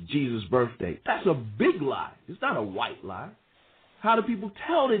day is Jesus' birthday. That's a big lie. It's not a white lie. How do people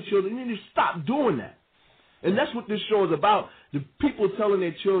tell their children? You need to stop doing that. And that's what this show is about. The people telling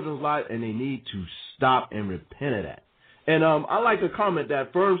their children's lies, and they need to stop and repent of that. And I like a comment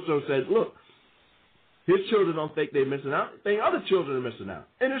that Firmstone said, look, his children don't think they're missing out. They think other children are missing out.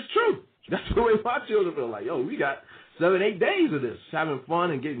 And it's true. That's the way my children feel like, yo, we got 7-8 days of this, having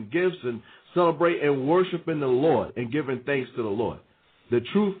fun and getting gifts and celebrating and worshiping the Lord and giving thanks to the Lord. The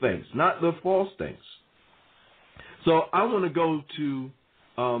true things, not the false things. So I want to go to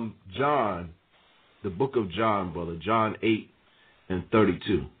John, the book of John, brother, John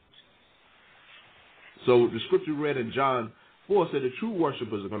 8:32. So the scripture read in John 4 said the true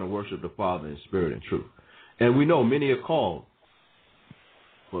worshipers are going to worship the Father in spirit and truth. And we know many are called,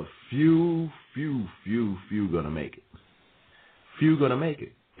 but few going to make it. Few going to make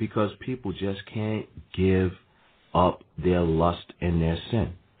it because people just can't give up their lust and their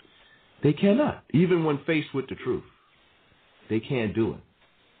sin. They cannot, even when faced with the truth. They can't do it.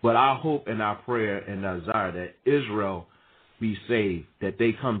 But our hope and our prayer and our desire that Israel be saved, that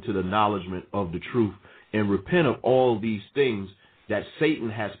they come to the acknowledgement of the truth and repent of all these things that Satan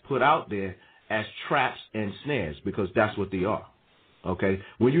has put out there as traps and snares, because that's what they are. Okay?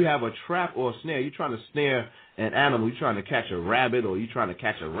 When you have a trap or a snare, you're trying to snare an animal, you're trying to catch a rabbit or you're trying to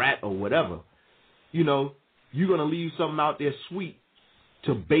catch a rat or whatever, you know, you're going to leave something out there sweet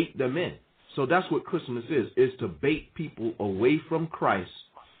to bait them in. So that's what Christmas is to bait people away from Christ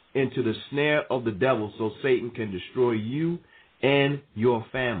into the snare of the devil so Satan can destroy you and your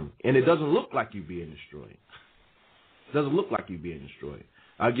family. And it doesn't look like you being destroyed. It doesn't look like you being destroyed.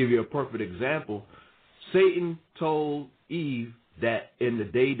 I'll give you a perfect example. Satan told Eve that in the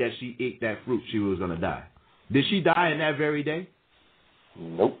day that she ate that fruit, she was going to die. Did she die in that very day?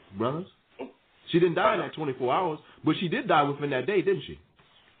 Nope. Brothers? She didn't die in that 24 hours, but she did die within that day, didn't she?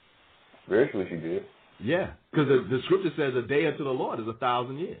 Spiritually, she did. Yeah, because the scripture says a day unto the Lord is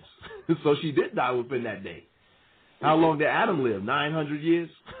 1,000 years. So she did die within that day. How long did Adam live? 900 years?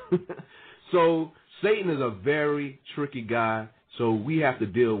 So Satan is a very tricky guy, so we have to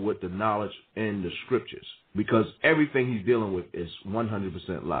deal with the knowledge in the scriptures because everything he's dealing with is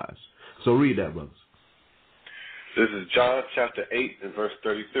 100% lies. So read that, brothers. This is John chapter 8 and verse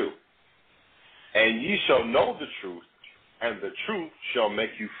 32. And ye shall know the truth, and the truth shall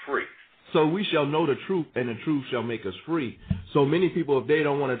make you free. So we shall know the truth, and the truth shall make us free. So many people, if they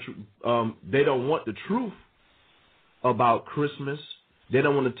don't want they don't want the truth about Christmas, they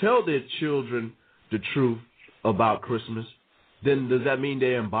don't want to tell their children the truth about Christmas, then does that mean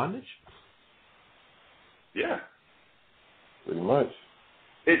they're in bondage? Yeah. Pretty much.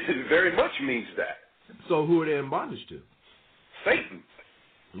 It very much means that. So who are they in bondage to? Satan.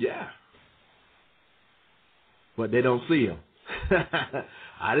 Yeah. But they don't see him.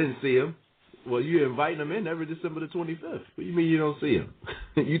 I didn't see him. Well, you're inviting them in every December the 25th. What do you mean you don't see him?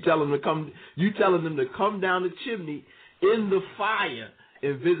 You telling them to come down the chimney in the fire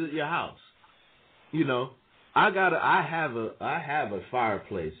and visit your house. You know, I have a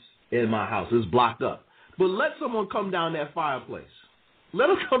fireplace in my house. It's blocked up. But let someone come down that fireplace. Let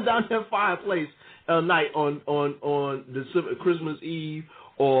them come down that fireplace at night on December, Christmas Eve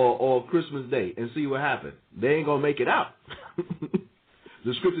or Christmas Day and see what happens. They ain't gonna make it out.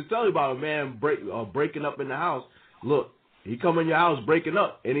 The scriptures tell you about a man breaking up in the house. Look, he come in your house breaking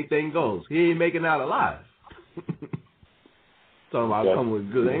up, anything goes. He ain't making out alive. Talking about coming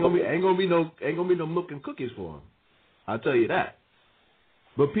with good. Ain't gonna be no milk and cookies for him. I'll tell you that.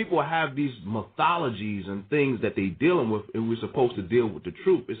 But people have these mythologies and things that they dealing with, and we're supposed to deal with the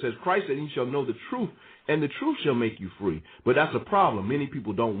truth. It says Christ said, "He shall know the truth, and the truth shall make you free." But that's a problem. Many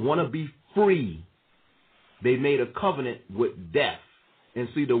people don't want to be free. They made a covenant with death. And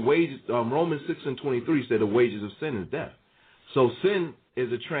see, the wages, Romans 6:23 said the wages of sin is death. So sin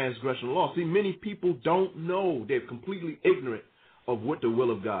is a transgression law. See, many people don't know. They're completely ignorant of what the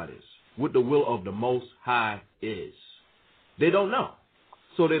will of God is, what the will of the Most High is. They don't know.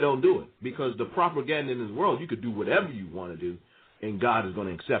 So they don't do it. Because the propaganda in this world, you could do whatever you want to do, and God is going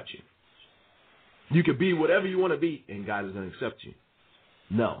to accept you. You could be whatever you want to be, and God is going to accept you.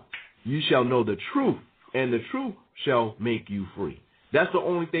 No. You shall know the truth, and the truth shall make you free. That's the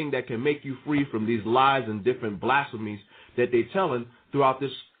only thing that can make you free from these lies and different blasphemies that they're telling throughout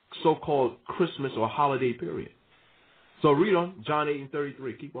this so-called Christmas or holiday period. So read on, John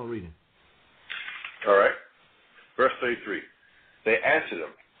 8:33. Keep on reading. All right. Verse 33. They answered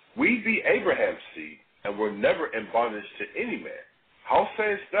him, we be Abraham's seed, and were never in bondage to any man. How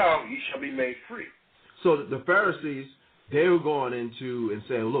sayest thou, ye shall be made free? So the Pharisees, they were going into and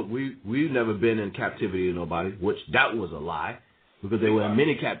saying, look, we've never been in captivity to nobody, which that was a lie, because they were in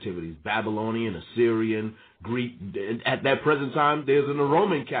many captivities, Babylonian, Assyrian, Greek. At that present time, there's in a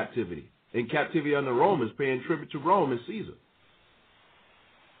Roman captivity. In captivity under Romans, paying tribute to Rome and Caesar.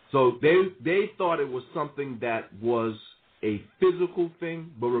 So they thought it was something that was a physical thing,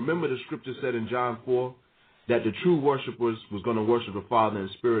 but remember the scripture said in John 4 that the true worshipers was going to worship the Father in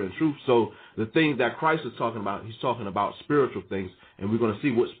spirit and truth. So the things that Christ is talking about, he's talking about spiritual things, and we're going to see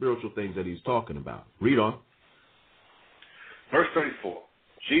what spiritual things that he's talking about. Read on. Verse 34,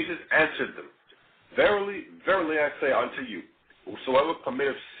 Jesus answered them, verily, verily I say unto you, whosoever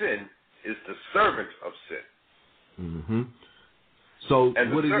committeth sin is the servant of sin. Mm-hmm. So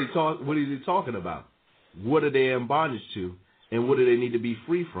what is he talking about? What are they in bondage to, and what do they need to be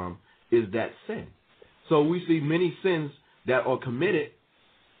free from is that sin. So we see many sins that are committed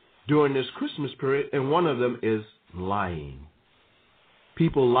during this Christmas period, and one of them is lying.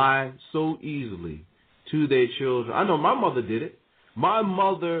 People lie so easily to their children. I know my mother did it. My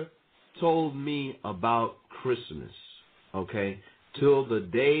mother told me about Christmas, okay, till the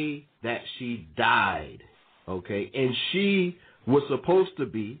day that she died, okay, and she was supposed to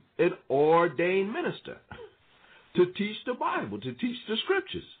be an ordained minister to teach the Bible, to teach the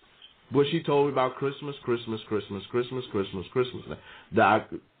scriptures. But she told me about Christmas. That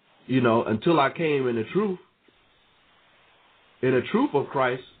until I came in the truth of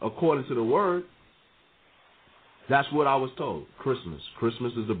Christ, according to the Word, that's what I was told. Christmas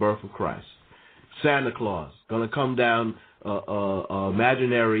is the birth of Christ. Santa Claus gonna come down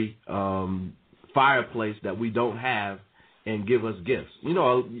imaginary fireplace that we don't have and give us gifts.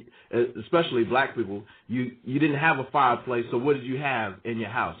 Especially black people, you didn't have a fireplace, so what did you have in your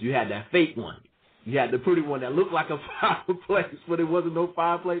house? You had that fake one. You had the pretty one that looked like a fireplace, but it wasn't no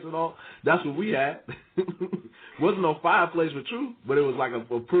fireplace at all. That's what we had. Wasn't no fireplace for truth, but it was like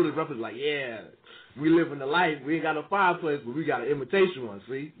a pretty reference, like, yeah, we live in the life. We ain't got a fireplace, but we got an imitation one,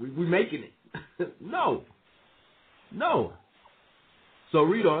 see? We making it. No. So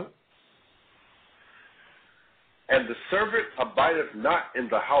read on. And the servant abideth not in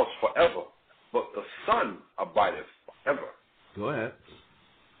the house forever, but the Son abideth forever. Go ahead.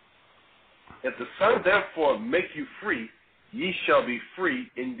 If the Son therefore make you free, ye shall be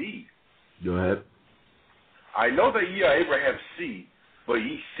free indeed. Go ahead. I know that ye are Abraham's seed, but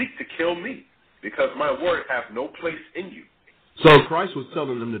ye seek to kill me, because my word hath no place in you. So Christ was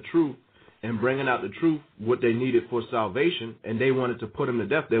telling them the truth and bringing out the truth, what they needed for salvation, and they wanted to put him to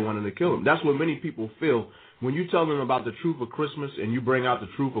death. They wanted to kill him. That's what many people feel. When you tell them about the truth of Christmas and you bring out the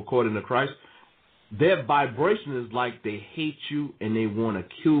truth according to Christ, their vibration is like they hate you and they want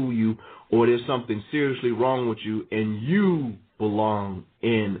to kill you, or there's something seriously wrong with you and you belong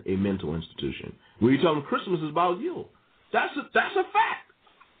in a mental institution. When you tell them Christmas is about you, that's a fact.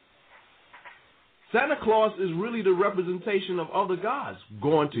 Santa Claus is really the representation of other gods.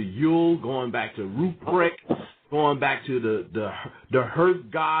 Going to Yule, going back to Ruprecht, going back to the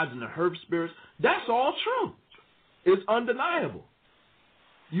herb gods and the herb spirits. That's all true. It's undeniable.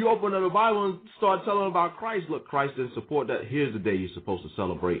 You open up the Bible and start telling about Christ. Look, Christ didn't support that. Here's the day you're supposed to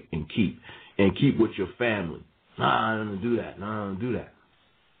celebrate and keep with your family. I don't do that.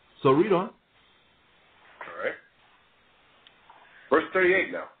 So read on. All right. Verse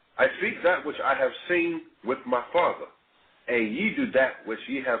 38 now. I speak that which I have seen with my father, and ye do that which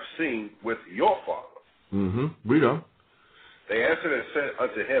ye have seen with your father. Mm-hmm. Read on. They answered and said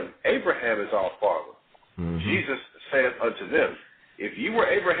unto him, Abraham is our father. Mm-hmm. Jesus said unto them, if ye were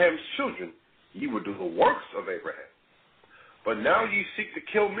Abraham's children, ye would do the works of Abraham. But now ye seek to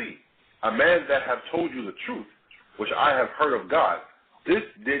kill me, a man that have told you the truth, which I have heard of God. This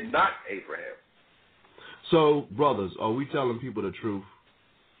did not Abraham. So, brothers, are we telling people the truth?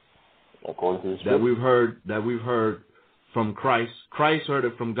 According to the that we've heard from Christ. Christ heard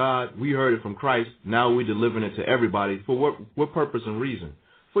it from God. We heard it from Christ. Now we're delivering it to everybody. For what purpose and reason?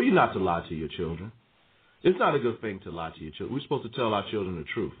 For you not to lie to your children. It's not a good thing to lie to your children. We're supposed to tell our children the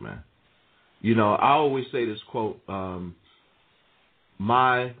truth, man. You know, I always say this quote,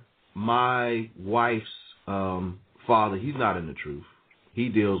 my wife's father, he's not in the truth. He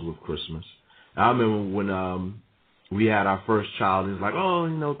deals with Christmas. I remember when we had our first child, he's like, oh,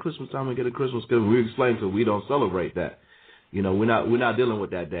 you know, Christmas time, we get a Christmas gift. We explained to her we don't celebrate that. You know, we're not dealing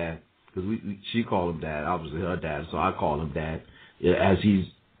with that, Dad, because she called him Dad, obviously her dad, so I call him Dad. As he's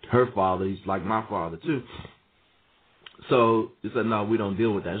her father, he's like my father too. So he said, no, we don't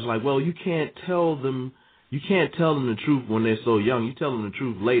deal with that. It's like, well, you can't tell them the truth when they're so young. You tell them the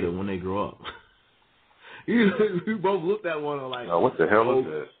truth later when they grow up. We both looked at one and like, now, what the hell is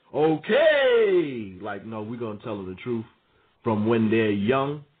this? Okay. Like, no, we're going to tell them the truth from when they're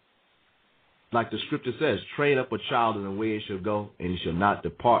young. Like the scripture says, train up a child in the way it should go, and he shall not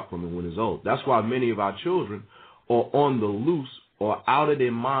depart from it when it's old. That's why many of our children are on the loose or out of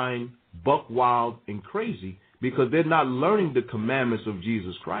their mind, buck wild and crazy, because they're not learning the commandments of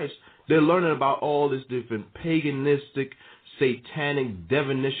Jesus Christ. They're learning about all this different paganistic, satanic,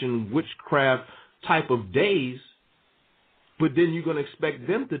 divination, witchcraft type of days, but then you're going to expect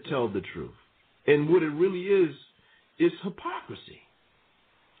them to tell the truth. And what it really is hypocrisy.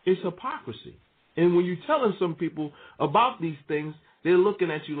 It's hypocrisy. And when you're telling some people about these things, they're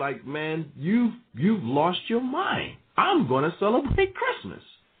looking at you like, man, you've lost your mind. I'm going to celebrate Christmas.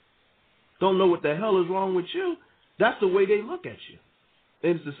 Don't know what the hell is wrong with you. That's the way they look at you.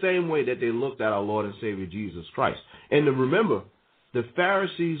 And it's the same way that they looked at our Lord and Savior Jesus Christ. And to remember, the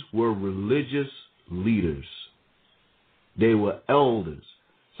Pharisees were religious leaders. They were elders.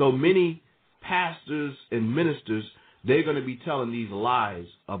 So many pastors and ministers, they're going to be telling these lies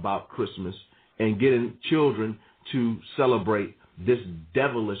about Christmas and getting children to celebrate this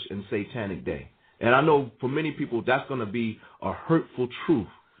devilish and satanic day. And I know for many people that's going to be a hurtful truth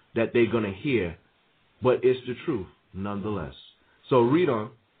that they're going to hear, but it's the truth nonetheless. So read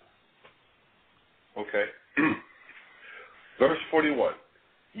on. Okay. Verse 41.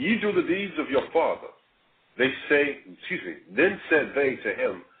 Ye do the deeds of your father. Then said they to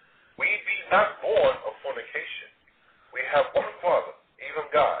him, we be not born of fornication. We have one Father, even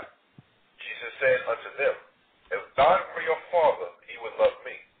God. Jesus said unto them, if God were your Father, ye would love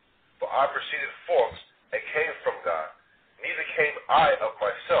me. For I proceeded forth and came from God. Neither came I of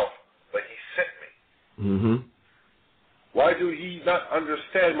myself, but he sent me. Mm-hmm. Why do ye not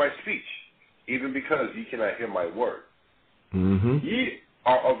understand my speech? Even because ye cannot hear my word. Mm-hmm. Ye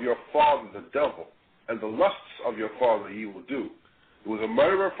are of your father the devil, and the lusts of your father ye will do. He was a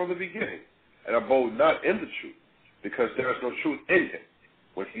murderer from the beginning, and abode not in the truth, because there is no truth in him.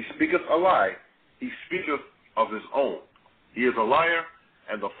 When he speaketh a lie, he speaketh of his own. He is a liar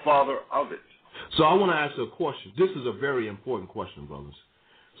and the father of it. So I want to ask you a question. This is a very important question, brothers.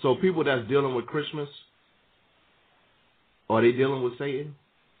 So people that's dealing with Christmas, are they dealing with Satan?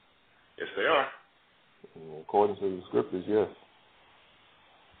 Yes, they are. According to the scriptures, yes.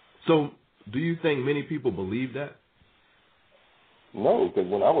 So do you think many people believe that? No, because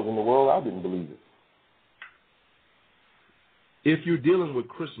when I was in the world, I didn't believe it. If you're dealing with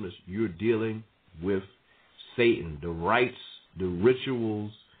Christmas, you're dealing with Satan, the rites, the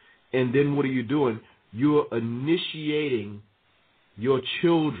rituals, and then what are you doing? You're initiating your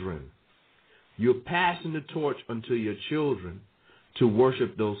children. You're passing the torch unto your children to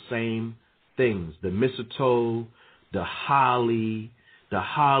worship those same things, the mistletoe, the holly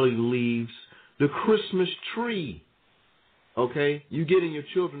leaves, the Christmas tree. Okay? You're getting your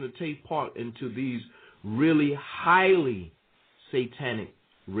children to take part into these really highly satanic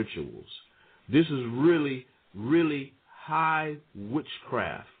rituals. This is really, really high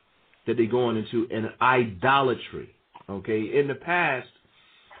witchcraft that they're going into, and idolatry. Okay? In the past,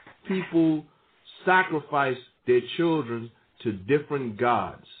 people sacrificed their children to different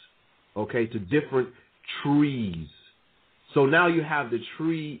gods, okay, to different trees. So now you have the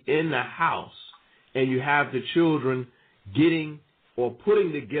tree in the house, and you have the children getting or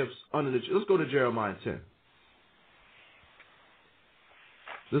putting the gifts under the tree. Let's go to Jeremiah 10.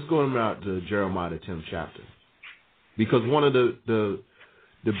 Let's go to Jeremiah, the 10th chapter. Because one of the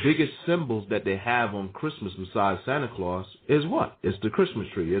biggest symbols that they have on Christmas besides Santa Claus is what? It's the Christmas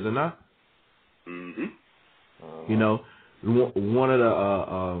tree, is it not? Mm-hmm. You know, one of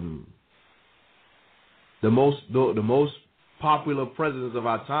the most popular presidents of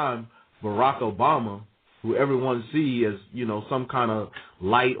our time, Barack Obama, who everyone sees as, you know, some kind of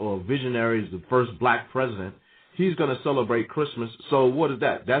light or visionary, is the first black president. he's going to celebrate Christmas. So what is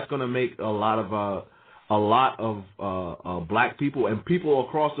that? That's going to make a lot of black people and people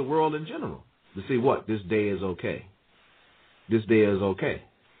across the world in general to see what this day is okay. This day is okay.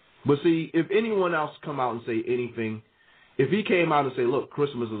 But see, if anyone else come out and say anything, if he came out and say, look,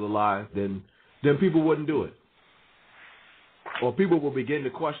 Christmas is a lie, then people wouldn't do it. Or people will begin to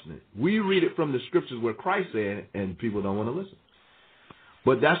question it. We read it from the scriptures where Christ said, and people don't want to listen.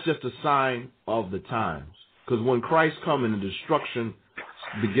 But that's just a sign of the times. Because when Christ comes and the destruction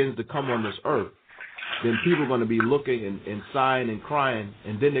begins to come on this earth, then people are going to be looking and sighing and crying,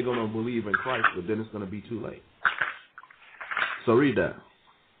 and then they're going to believe in Christ, but then it's going to be too late. So read that.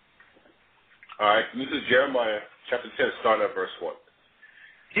 All right, this is Jeremiah chapter 10, starting at verse 1.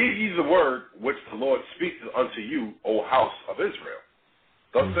 Hear ye the word which the Lord speaketh unto you, O house of Israel.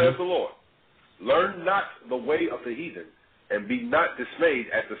 Thus saith the Lord, learn not the way of the heathen, and be not dismayed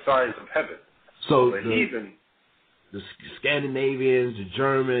at the signs of heaven. So the heathen, the Scandinavians, the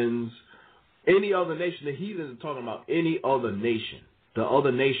Germans, any other nation, the heathens are talking about any other nation. The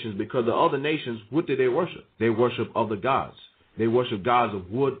other nations, because the other nations, what do they worship? They worship other gods. They worship gods of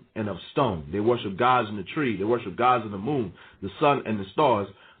wood and of stone. They worship gods in the tree. They worship gods in the moon, the sun, and the stars,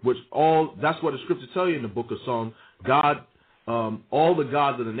 which that's what the scriptures tell you in the book of Psalms. God, all the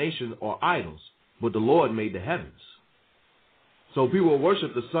gods of the nation are idols, but the Lord made the heavens. So people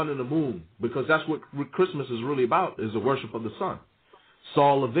worship the sun and the moon because that's what Christmas is really about, is the worship of the sun.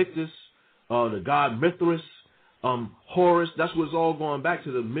 Sol Invictus, the god Mithras, Horus, that's what's all going back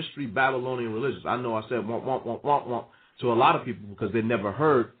to the mystery Babylonian religions. I know I said womp to a lot of people because they never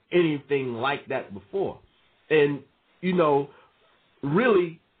heard anything like that before. And,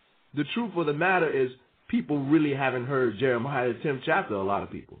 really, the truth of the matter is people really haven't heard Jeremiah 10th chapter, a lot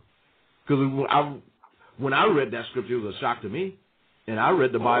of people. Because when I read that scripture, it was a shock to me. And I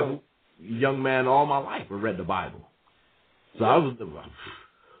read the Bible, young man all my life, I read the Bible. So I was,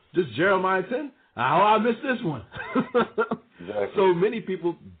 this Jeremiah 10? How I missed this one? Exactly. So many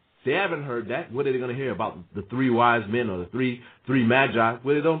people, they haven't heard that. What are they going to hear about the three wise men or the three magi?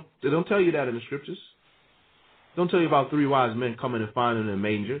 Well, they don't tell you that in the scriptures. Don't tell you about three wise men coming and finding a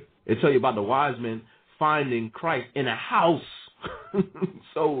manger. They tell you about the wise men finding Christ in a house.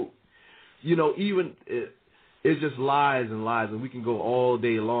 So, even it's just lies and lies, and we can go all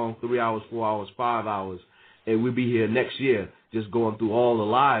day long, 3 hours, 4 hours, 5 hours, and we'll be here next year just going through all the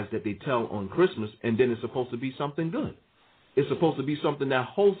lies that they tell on Christmas, and then it's supposed to be something good. It's supposed to be something that's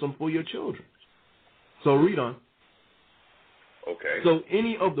wholesome for your children. So read on. Okay. So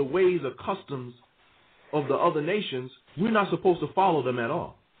any of the ways or customs of the other nations, we're not supposed to follow them at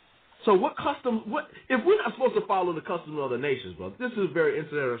all. So if we're not supposed to follow the customs of other nations, brother, this is a very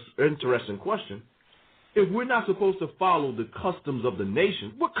interesting question. If we're not supposed to follow the customs of the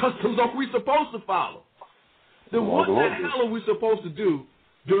nation, what customs are we supposed to follow? Then what the hell are we supposed to do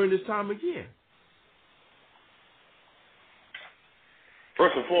during this time of year?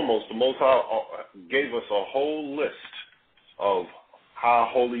 First and foremost, the Most High gave us a whole list of high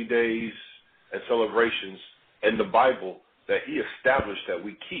holy days and celebrations in the Bible that He established that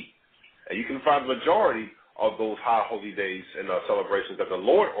we keep. And you can find the majority of those high holy days and celebrations that the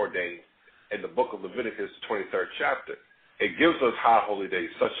Lord ordained in the book of Leviticus, the 23rd chapter. It gives us high holy days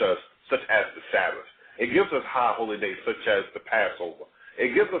such as the Sabbath. It gives us high holy days such as the Passover.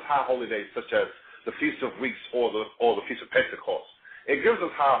 It gives us high holy days such as the Feast of Weeks or the Feast of Pentecost. It gives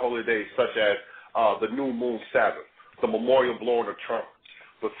us high holy days such as the New Moon Sabbath, the Memorial Blowing of Trumpets,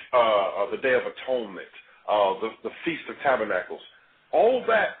 the Day of Atonement, the Feast of Tabernacles. All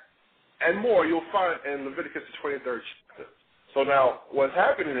that and more you'll find in Leviticus, the 23rd chapter. So now what's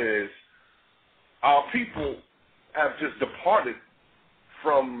happening is our people have just departed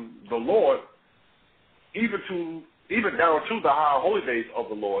from the Lord, even down to the high holy days of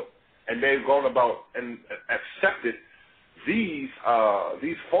the Lord, and they've gone about and accepted these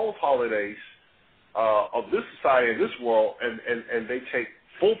false holidays of this society and this world, and they take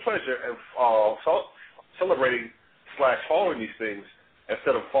full pleasure in celebrating / following these things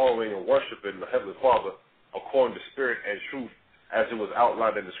instead of following and worshiping the Heavenly Father according to spirit and truth, as it was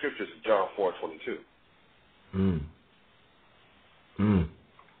outlined in the scriptures of John 4:22.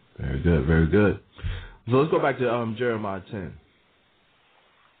 Very good, very good. So let's go back to Jeremiah 10.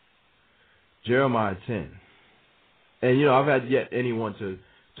 Jeremiah 10. And, I've had yet anyone to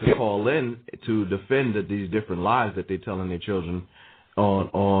call in to defend these different lies that they're telling their children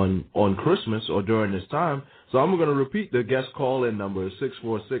on Christmas or during this time. So I'm going to repeat the guest call-in number,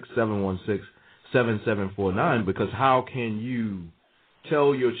 646-716-7749, because how can you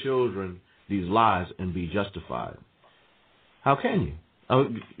tell your children these lies and be justified? How can you?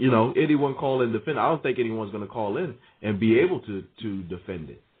 Anyone call in defend. I don't think anyone's going to call in and be able to defend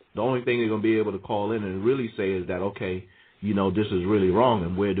it. The only thing they're going to be able to call in and really say is that, okay, this is really wrong,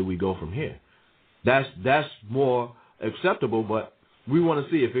 and where do we go from here? That's more acceptable, but we want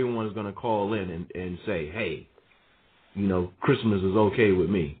to see if anyone is going to call in and say, hey, Christmas is okay with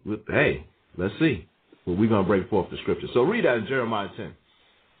me. Hey, let's see. Well, we're going to break forth the scripture. So read that in Jeremiah 10.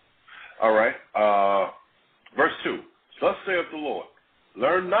 All right. Verse 2. Thus saith the Lord,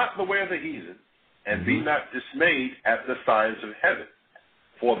 learn not the way of the heathen, and be not dismayed at the signs of heaven,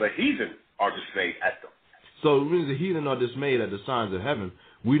 for the heathen are dismayed at them. So when the heathen are dismayed at the signs of heaven,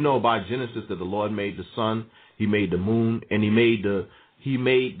 we know by Genesis that the Lord made the sun, he made the moon, and he made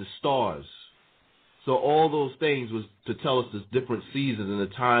the stars. So all those things was to tell us the different seasons and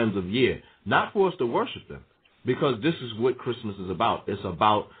the times of year, not for us to worship them, because this is what Christmas is about. It's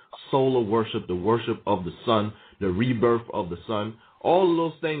about solar worship, the worship of the sun, the rebirth of the sun. All of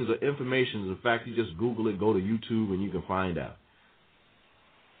those things are information. In fact, you just Google it, go to YouTube, and you can find out.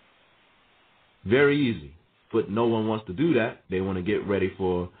 Very easy. But no one wants to do that. They want to get ready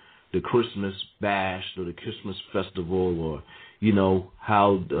for the Christmas bash or the Christmas festival, or,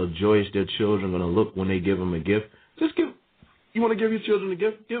 how joyous their children are going to look when they give them a gift. You want to give your children a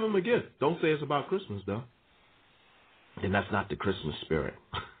gift? Give them a gift. Don't say it's about Christmas, though. And that's not the Christmas spirit.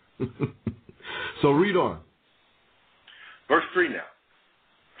 So read on. Verse 3 now.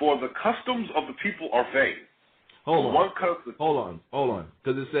 For the customs of the people are vain. Hold on.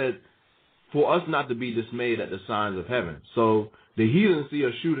 Because it said, for us not to be dismayed at the signs of heaven. So the heathen see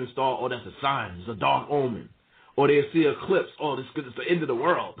a shooting star, oh, that's a sign, it's a dark omen. Or they see an eclipse, oh, it's the end of the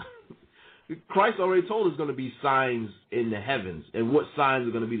world. Christ already told us going to be signs in the heavens, and what signs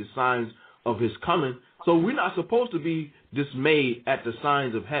are going to be the signs of his coming. So we're not supposed to be dismayed at the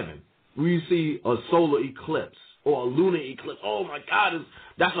signs of heaven. We see a solar eclipse or a lunar eclipse. Oh, my God,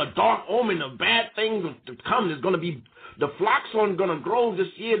 that's a dark omen of bad things to come. There's going to be, the flocks aren't going to grow this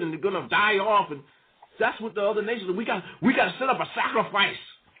year, and they're going to die off. And that's what the other nations, we got to set up a sacrifice.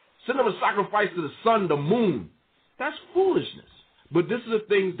 Set up a sacrifice to the sun, the moon. That's foolishness. But this is the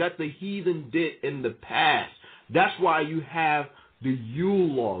things that the heathen did in the past. That's why you have the Yule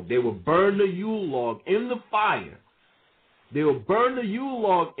log. They will burn the Yule log in the fire. They will burn the Yule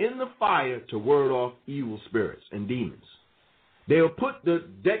log in the fire to ward off evil spirits and demons. They will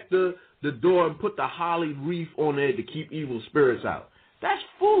deck the door and put the holly wreath on there to keep evil spirits out. That's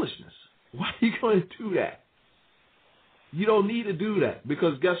foolishness. Why are you going to do that? You don't need to do that,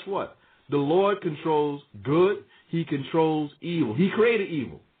 because guess what? The Lord controls good. He controls evil. He created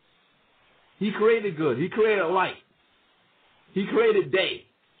evil. He created good. He created light. He created day.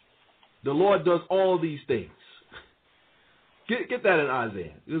 The Lord does all these things. Get that in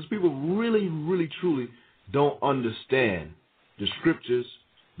Isaiah. Because people really, really, truly don't understand the scriptures,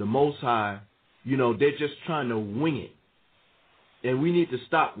 the Most High. They're just trying to wing it. And we need to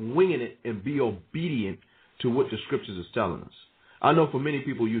stop winging it and be obedient to what the scriptures is telling us. I know for many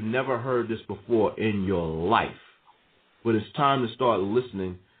people, you've never heard this before in your life. But it's time to start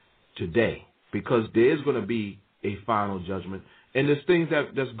listening today, because there is going to be a final judgment. And there's things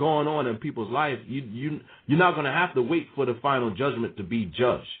that's going on in people's life. You're not going to have to wait for the final judgment to be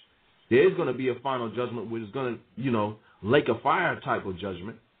judged. There is going to be a final judgment which is going to, lake of fire type of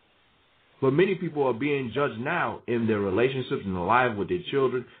judgment. But many people are being judged now in their relationships and their life with their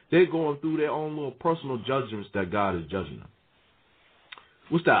children. They're going through their own little personal judgments that God is judging them.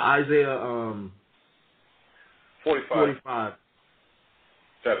 What's that? Isaiah 45.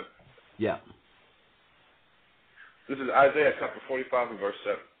 7. Yeah. This is Isaiah chapter 45 and verse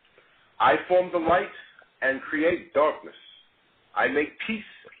 7. I form the light and create darkness. I make peace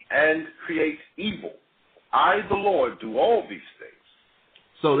and create evil. I, the Lord, do all these things.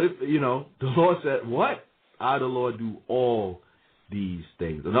 So, the Lord said, what? I, the Lord, do all these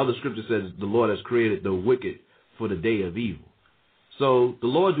things. Another scripture says the Lord has created the wicked for the day of evil. So the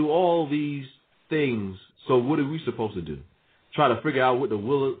Lord do all these things. So what are we supposed to do? Try to figure out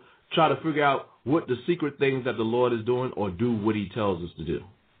what the secret things that the Lord is doing, or do what he tells us to do?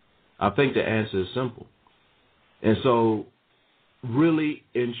 I think the answer is simple. And so really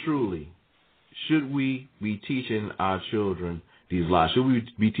and truly, should we be teaching our children these lies? Should we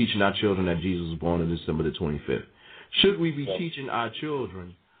be teaching our children that Jesus was born on December the 25th? Should we be teaching our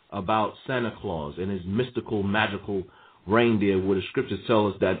children about Santa Claus and his mystical, magical reindeer, where the scriptures tell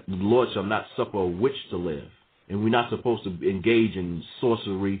us that the Lord shall not suffer a witch to live, and we're not supposed to engage in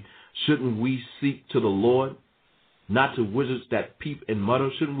sorcery? Shouldn't we seek to the Lord, not to wizards that peep and mutter?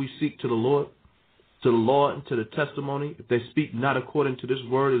 Shouldn't we seek to the Lord, and to the testimony? If they speak not according to this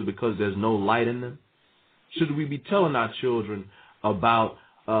word, is because there's no light in them. Should we be telling our children about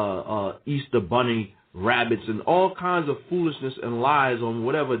Easter bunny rabbits and all kinds of foolishness and lies on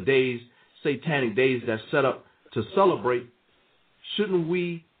whatever days, satanic days that's set up to celebrate, shouldn't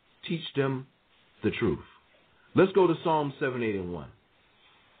we teach them the truth? Let's go to Psalm 7, 8, and 1.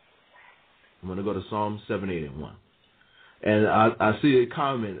 I'm going to go to Psalm 7, 8, and 1. And I see a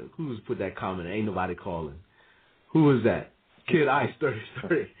comment. Who's put that comment? Ain't nobody calling. Who is that? Kid Ice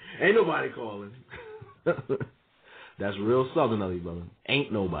 30. Ain't nobody calling. That's real Southern of you, brother.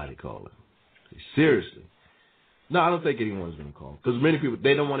 Ain't nobody calling. Seriously. No, I don't think anyone's going to call. Because many people,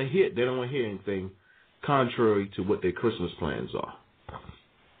 they don't want to hear anything contrary to what their Christmas plans are.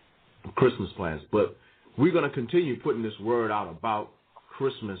 Christmas plans. But we're going to continue putting this word out about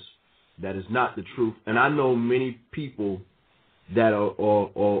Christmas that is not the truth. And I know many people that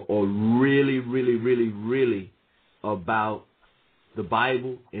are really, really, really, really about the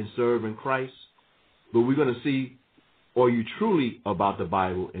Bible and serving Christ. But we're going to see, are you truly about the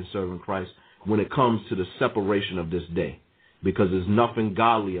Bible and serving Christ when it comes to the separation of this day? Because there's nothing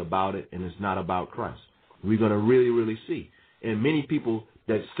godly about it, and it's not about Christ. We're going to really, really see. And many people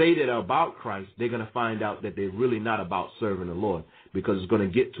that say that are about Christ, they're going to find out that they're really not about serving the Lord, because it's going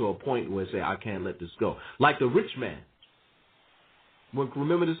to get to a point where they say, I can't let this go. Like the rich man.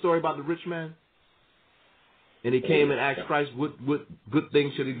 Remember the story about the rich man? And he came and asked Christ, what good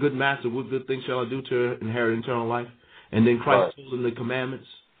things should he, good master, what good things shall I do to inherit eternal life? And then Christ told him the commandments.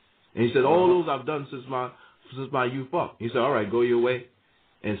 And he said, all those I've done since my youth up. He said, all right, go your way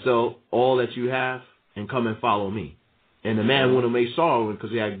and sell all that you have and come and follow me. And the man went and made sorrow because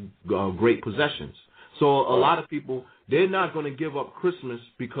he had great possessions. So a lot of people, they're not going to give up Christmas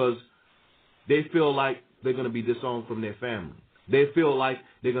because they feel like they're going to be disowned from their family. They feel like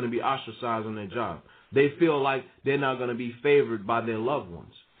they're going to be ostracized on their job. They feel like they're not going to be favored by their loved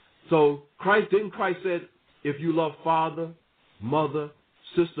ones. So Christ said, if you love father, mother,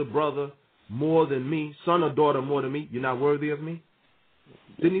 sister, brother more than me, son or daughter more than me, you're not worthy of me?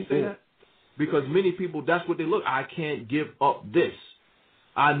 Didn't he say that? Because many people, that's what they look. I can't give up this.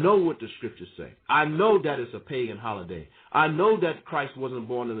 I know what the scriptures say. I know that it's a pagan holiday. I know that Christ wasn't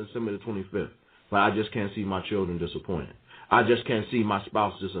born on December the 25th, but I just can't see my children disappointed. I just can't see my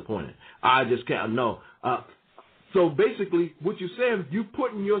spouse disappointed. I just can't, no. So basically, what you're saying, you're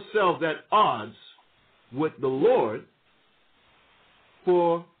putting yourself at odds with the Lord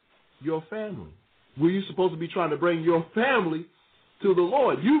for your family. Were you supposed to be trying to bring your family to the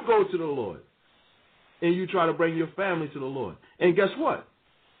Lord? You go to the Lord, and you try to bring your family to the Lord. And guess what?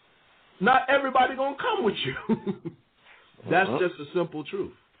 Not everybody going to come with you. That's just a simple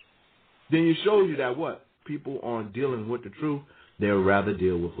truth. Then you show you that what? People aren't dealing with the truth. They'd rather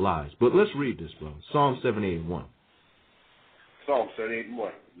deal with lies. But let's read this, bro. Psalm 78:1. Psalm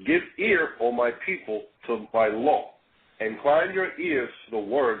 78:1. Give ear, O my people, to my law. Incline your ears to the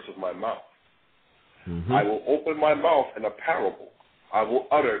words of my mouth. I will open my mouth in a parable. I will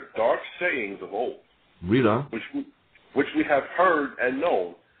utter dark sayings of old. Read on. Which we have heard and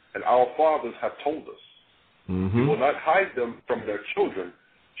known, and our fathers have told us. We will not hide them from their children,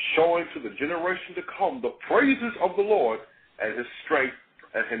 showing to the generation to come the praises of the Lord and his strength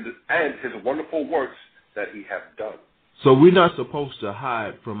and his wonderful works that he hath done. So we're not supposed to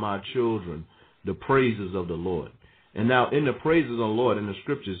hide from our children the praises of the Lord. And now in the praises of the Lord in the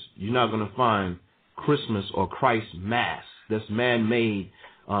scriptures, you're not going to find Christmas or Christ Mass. That's man-made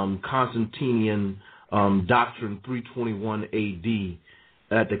Constantinian doctrine 321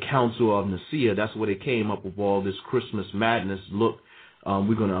 AD at the Council of Nicaea. That's where they came up with all this Christmas madness. Look,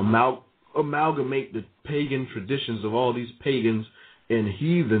 we're going to amalgamate the pagan traditions of all these pagans and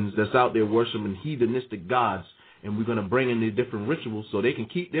heathens that's out there worshiping heathenistic gods, and we're going to bring in the different rituals so they can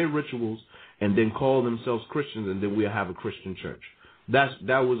keep their rituals and then call themselves Christians, and then we'll have a Christian church. That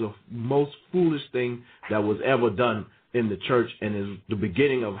was the most foolish thing that was ever done in the church, and is the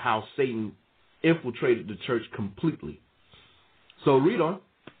beginning of how Satan infiltrated the church completely. So read on.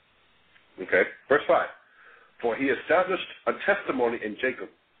 Okay, verse 5. For he established a testimony in Jacob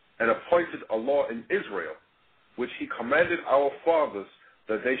and appointed a law in Israel, which he commanded our fathers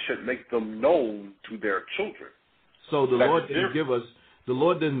that they should make them known to their children. So the Lord didn't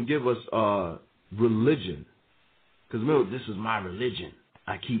give us religion. Because remember, this is my religion.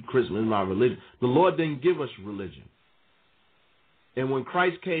 I keep Christmas, it's my religion. The Lord didn't give us religion. And when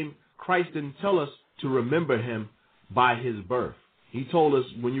Christ came, Christ didn't tell us to remember him by his birth. He told us,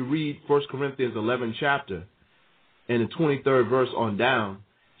 when you read 1 Corinthians 11 chapter, and the 23rd verse on down,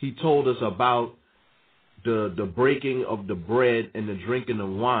 he told us about the breaking of the bread and the drinking of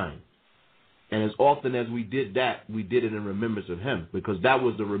wine. And as often as we did that, we did it in remembrance of him, because that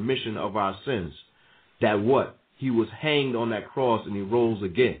was the remission of our sins. That what? he was hanged on that cross and he rose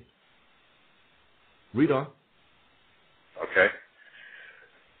again. Read on. Okay.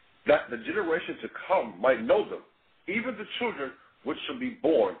 That the generation to come might know them, even the children which shall be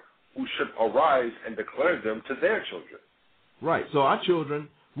born, who should arise and declare them to their children. Right. So our children,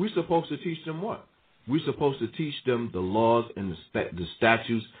 we're supposed to teach them what? We're supposed to teach them the laws and the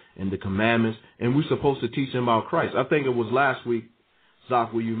statutes and the commandments, and we're supposed to teach them about Christ. I think it was last week,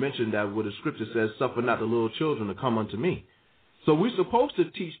 Zach, where you mentioned that where the scripture says, suffer not the little children to come unto me. So we're supposed to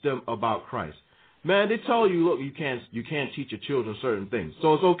teach them about Christ. Man, they tell you, look, you can't teach your children certain things.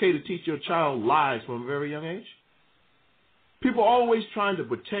 So it's okay to teach your child lies from a very young age? People are always trying to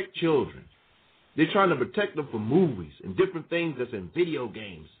protect children. They're trying to protect them from movies and different things that's in video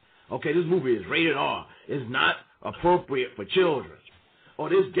games. Okay, this movie is rated R. It's not appropriate for children. Or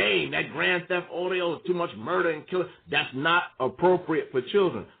this game, that Grand Theft Auto, is too much murder and killing. That's not appropriate for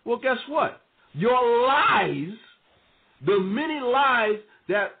children. Well, guess what? Your lies, the many lies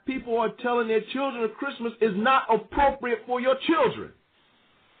that people are telling their children at Christmas is not appropriate for your children.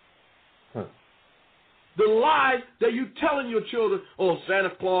 The lies that you're telling your children, oh, Santa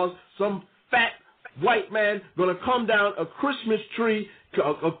Claus, some fat white man going to come down a Christmas tree.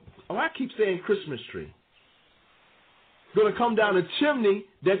 I keep saying Christmas tree. Going to come down a chimney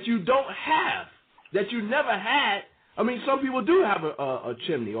that you don't have, that you never had. I mean, some people do have a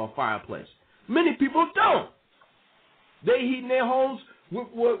chimney or a fireplace. Many people don't. They heat in their homes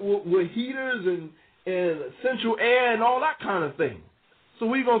with heaters and central air and all that kind of thing. So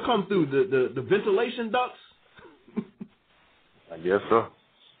we're going to come through the ventilation ducts? I guess so.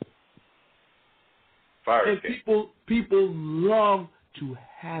 Fire and people love to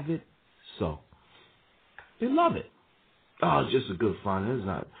have it so. They love it. Oh, it's just a good fun. There's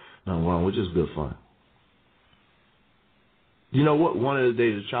nothing wrong. It's just good fun. You know what? One of the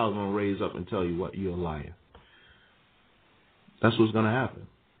days a child's going to raise up and tell you what, you're a liar. That's what's going to happen.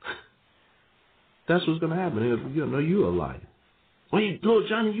 That's what's going to happen. You know, you're a liar. Wait, little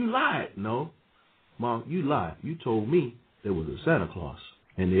Johnny, you lied. No, Mom, you lied. You told me there was a Santa Claus,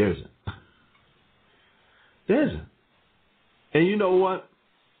 and there isn't. There isn't. And you know what?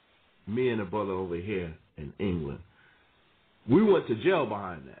 Me and a brother over here in England, we went to jail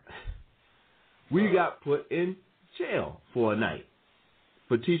behind that. We got put in jail for a night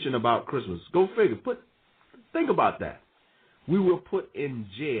for teaching about Christmas. Go figure. Think about that. We were put in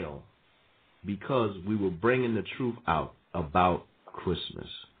jail because we were bringing the truth out about Christmas.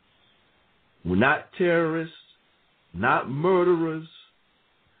 We're not terrorists, not murderers,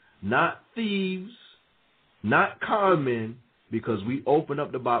 not thieves, not con men, because we opened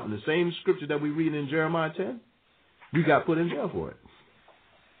up the Bible. The same scripture that we read in Jeremiah 10, we got put in jail for it.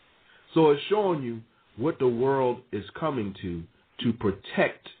 So it's showing you what the world is coming to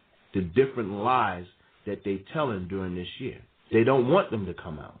protect the different lies that they're telling during this year. They don't want them to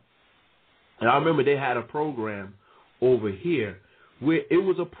come out. And I remember they had a program over here where it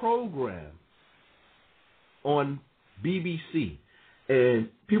was a program on BBC. And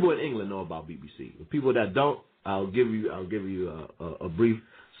people in England know about BBC. The people that don't, I'll give you a brief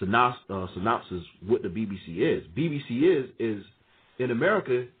synopsis what the BBC is. BBC is in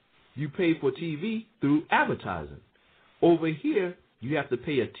America, you pay for TV through advertising. Over here, you have to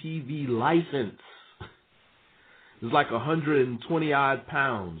pay a TV license. It's like 120 odd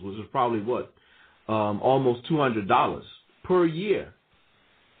pounds, which is probably what, almost $200 per year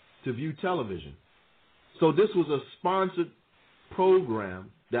to view television. So this was a sponsored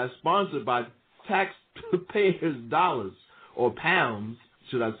program that's sponsored by taxpayers' dollars or pounds,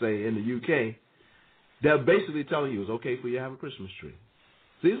 should I say, in the UK. They're basically telling you it's okay for you to have a Christmas tree.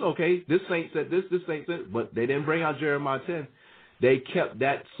 See, it's okay. This saint said this saint said, but they didn't bring out Jeremiah 10. They kept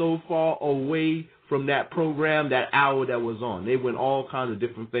that so far away from that program, that hour that was on. They went all kinds of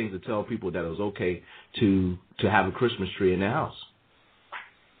different things to tell people that it was okay to have a Christmas tree in their house.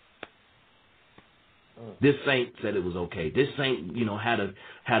 This saint said it was okay. This saint,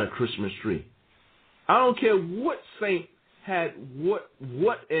 had a Christmas tree. I don't care what saint had what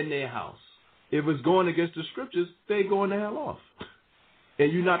in their house. If it's going against the scriptures, they going the hell off.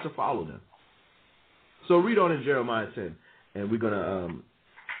 And you're not to follow them. So read on in Jeremiah 10, and we're gonna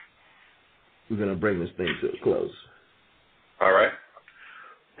bring this thing to a close. All right.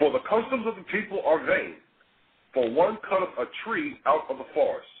 For the customs of the people are vain. For one cutteth a tree out of the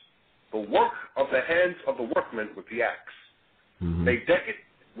forest, the work of the hands of the workmen with the axe. Mm-hmm. They deck it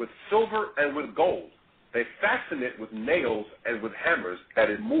with silver and with gold. They fasten it with nails and with hammers, that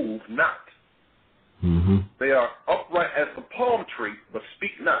it move not. Mm-hmm. They are upright as the palm tree, but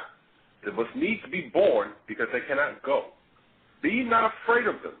speak not. They must need to be born, because they cannot go. Be not afraid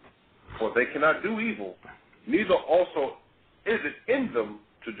of them, for they cannot do evil, neither also is it in them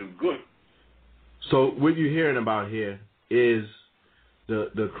to do good. So what you're hearing about here is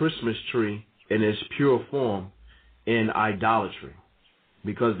the Christmas tree in its pure form in idolatry.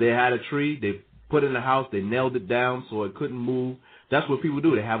 Because they had a tree, they put it in the house, they nailed it down so it couldn't move. That's what people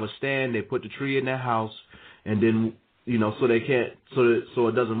do. They have a stand, they put the tree in their house, and then, so they can't, so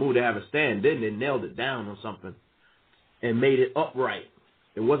it doesn't move. They have a stand. Then they nailed it down or something and made it upright.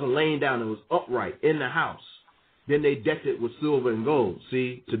 It wasn't laying down, it was upright in the house. Then they decked it with silver and gold.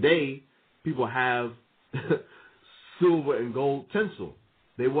 See, today, people have silver and gold tinsel.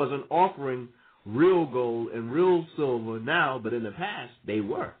 They wasn't offering real gold and real silver now, but in the past, they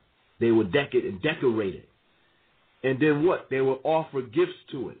were. They would deck it and decorate it. And then what? They would offer gifts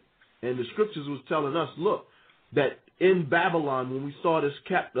to it. And the scriptures was telling us, look, that in Babylon, when we saw this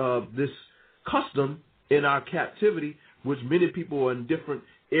custom in our captivity, which many people are in different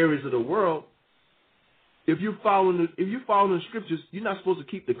areas of the world, if you follow the scriptures, you're not supposed to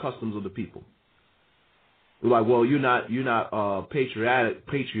keep the customs of the people. You're like, well, you're not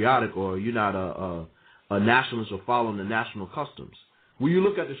patriotic, or you're not a nationalist or following the national customs. When you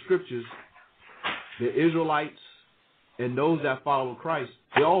look at the scriptures, the Israelites and those that follow Christ,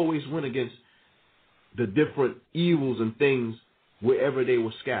 they always went against the different evils and things wherever they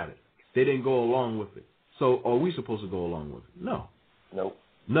were scattered. They didn't go along with it. So are we supposed to go along with it? No. Nope.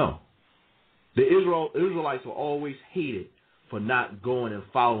 No. The Israelites were always hated for not going and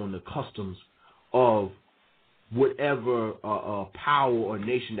following the customs of whatever power or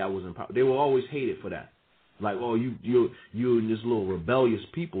nation that was in power. They were always hated for that. Like, oh, you and this little rebellious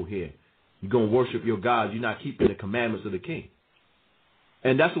people here. You're going to worship your gods. You're not keeping the commandments of the king.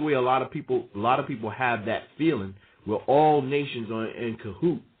 And that's the way a lot of people have that feeling, where all nations are in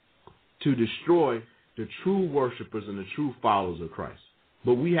cahoot to destroy the true worshipers and the true followers of Christ.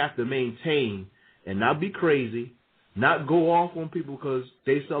 But we have to maintain and not be crazy, not go off on people because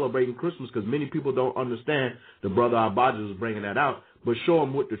they celebrating Christmas, because many people don't understand. The brother Abadja was bringing that out, but show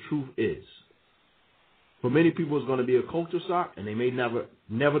them what the truth is. For many people, it's going to be a culture shock, and they may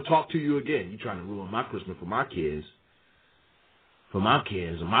never talk to you again. You're trying to ruin my Christmas for my kids and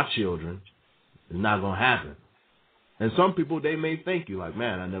my children. It's not going to happen. And some people, they may thank you like,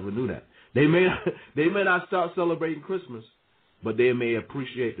 man, I never knew that. They may not start celebrating Christmas, but they may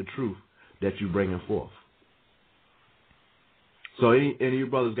appreciate the truth that you're bringing forth. So any of you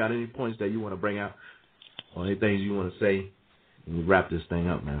brothers got any points that you want to bring out, or any things you want to say, and we wrap this thing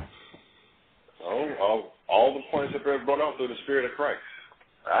up, man? All the points have been brought out through the Spirit of Christ.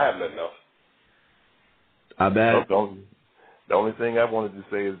 I have nothing else. I bet. The only thing I wanted to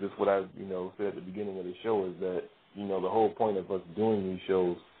say is just what I said at the beginning of the show, is that the whole point of us doing these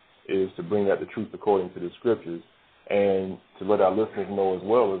shows is to bring out the truth according to the scriptures, and to let our listeners know as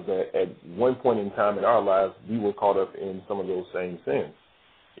well is that at one point in time in our lives, we were caught up in some of those same sins.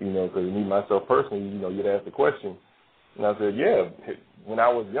 Because me, myself personally, you'd ask the question, and I said, yeah, when I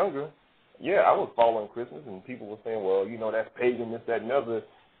was younger, yeah, I was following Christmas, and people were saying, well, that's pagan, this, that, and other,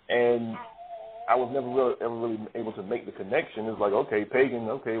 and I was never ever really able to make the connection. It's like, okay, pagan,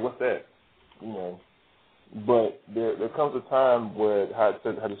 okay, what's that? But there comes a time where, how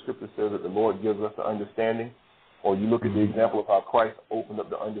the scripture says that the Lord gives us the understanding, or you look at the example of how Christ opened up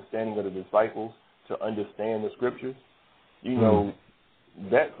the understanding of the disciples to understand the scriptures.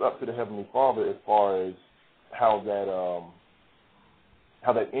 That's up to the Heavenly Father as far as how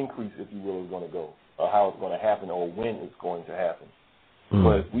that increase, if you will, is going to go, or how it's going to happen, or when it's going to happen.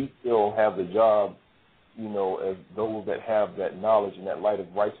 But we still have the job, as those that have that knowledge and that light of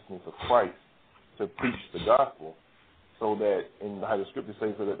righteousness of Christ, to preach the gospel, so that, in how the scripture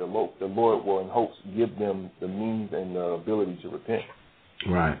says, so that the Lord will in hopes give them the means and the ability to repent.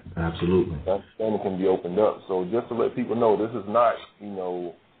 Right, absolutely. That understanding can be opened up. So just to let people know, this is not,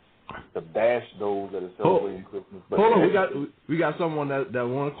 to bash those that are celebrating Christmas. But hold on, we got someone that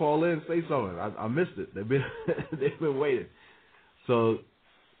want to call in and say something. I missed it. They've been waiting. So,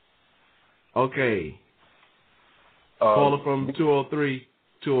 okay. Caller from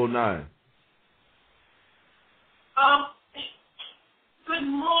 203-209. Good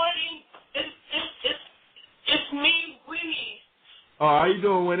morning. It's me, Winnie. Oh, how you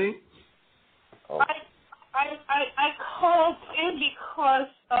doing, Winnie? I called in because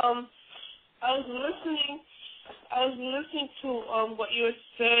I was listening to what you were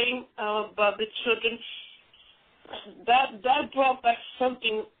saying about the children. That brought back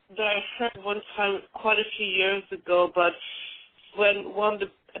something that I heard one time quite a few years ago. But when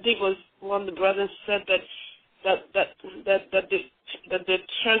I think it was one of the brothers said that the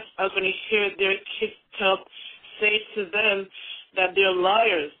church are going to hear their kids say to them that they're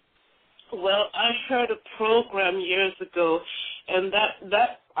liars. Well, I heard a program years ago, and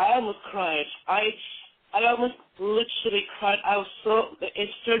that I almost cried. I almost literally cried. I was so, it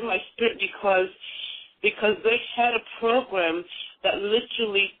stirred my spirit because they had a program that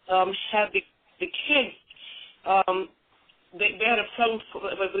literally had the kids. They had a problem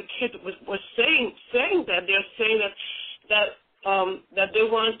where the kids was saying that they're saying that they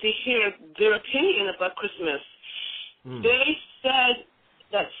wanted to hear their opinion about Christmas. They said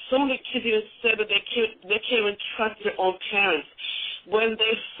that some of the kids even said that they can't even trust their own parents when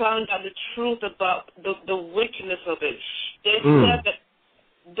they found out the truth about the wickedness of it. They said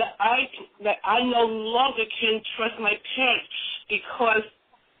that I no longer can trust my parents because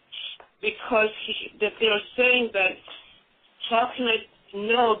that they are saying that how can I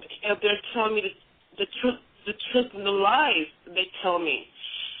know if they're telling me the truth and the lies they tell me,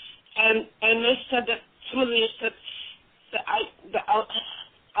 and they said that some of them said that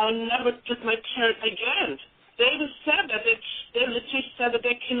I'll never trust my parents again. They even said that they literally said that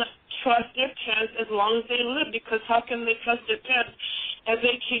they cannot trust their parents as long as they live, because how can they trust their parents as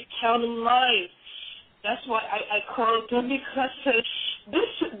they keep telling them lies? That's why I called them, because this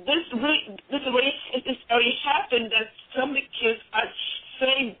already happened, that some of the kids are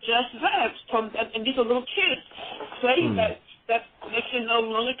saying just that, and these are little kids saying that they can no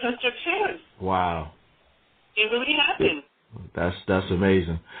longer trust their parents. Wow. It really happened. That's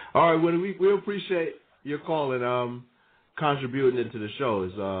amazing. All right, well, we appreciate your call and contributing into the show.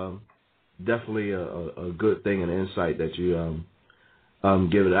 Is definitely a good thing and insight that you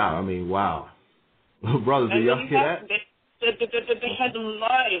give it out. I mean, wow. Brothers, do y'all hear that? They had them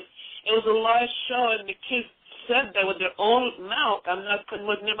live. It was a live show, and the kids said that with their own mouth. I'm not putting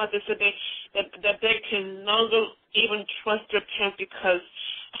words in their mouth. They said that they can no longer even trust their parents, because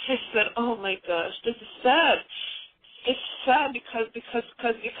I said, oh my gosh, this is sad. It's sad because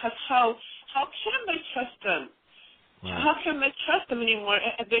how can they trust them? Right. How can they trust them anymore?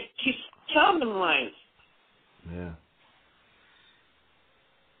 And they keep telling them lies. Yeah.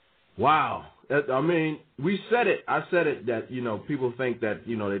 Wow. I mean, we said it. I said it that, people think that,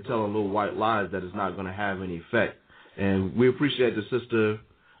 they're telling little white lies that it's not going to have any effect. And we appreciate the sister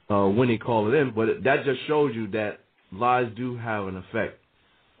Winnie calling in, but that just shows you that lies do have an effect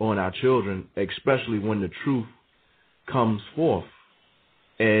on our children, especially when the truth comes forth.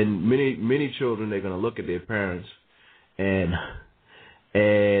 And many children, they're going to look at their parents and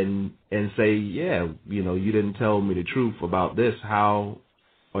say, yeah, you didn't tell me the truth about this. How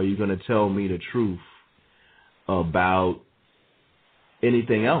are you going to tell me the truth about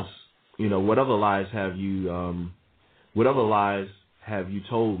anything else? What other lies have you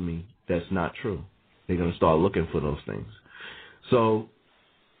told me that's not true? They're going to start looking for those things. So,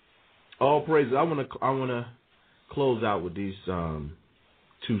 all praises. I want to close out with these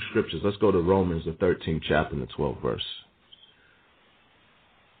two scriptures. Let's go to Romans, the 13th chapter, and the 12th verse.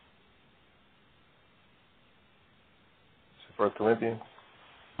 First Corinthians?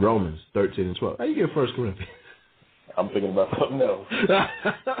 Romans 13 and 12. How you get 1 Corinthians? I'm thinking about something else.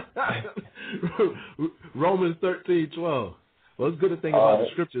 Romans 13, 12. Well, it's good to think about the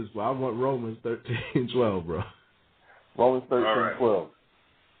scriptures, but I want Romans 13, 12, bro. Romans 13, 12.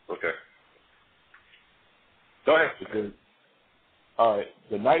 Okay. Go ahead. All right.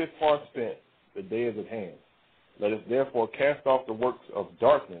 The night is far spent, the day is at hand. Let us therefore cast off the works of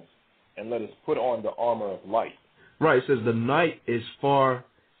darkness, and let us put on the armor of light. Right. It says the night is far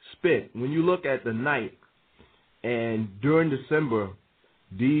spent. When you look at the night, and during December,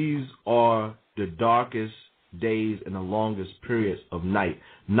 these are the darkest days and the longest periods of night.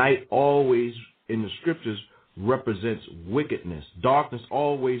 Night always, in the scriptures, represents wickedness. Darkness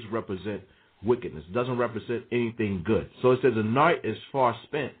always represents wickedness. It doesn't represent anything good. So it says the night is far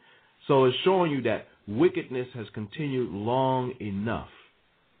spent. So it's showing you that wickedness has continued long enough.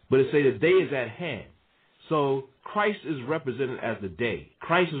 But it says the day is at hand. So Christ is represented as the day.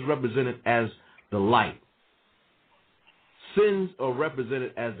 Christ is represented as the light. Sins are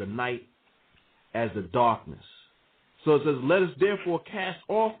represented as the night, as the darkness. So it says, let us therefore cast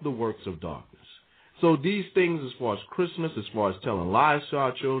off the works of darkness. So these things, as far as Christmas, as far as telling lies to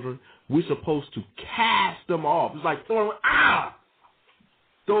our children, we're supposed to cast them off. It's like throw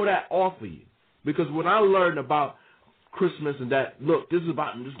that off of you. Because when I learned about Christmas and that, look, this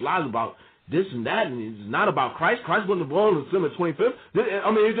lies about this and that, and it's not about Christ. Christ wasn't born on December 25th.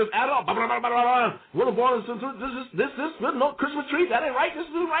 It just added up. Wasn't born on December. This, no Christmas tree. That ain't right. This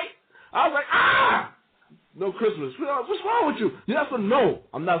isn't right. I was like, no Christmas. What's wrong with you? Yes or no?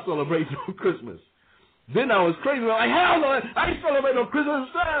 I'm not celebrating no Christmas. Then I was crazy. I was like, hell no, I ain't celebrating no Christmas.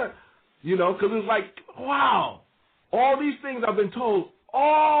 Because it was like, wow. All these things I've been told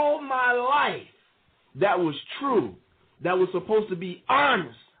all my life that was true, that was supposed to be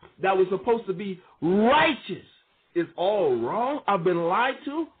honest, that was supposed to be righteous, is all wrong? I've been lied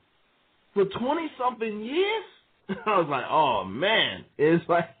to for 20-something years? I was like, oh, man. It's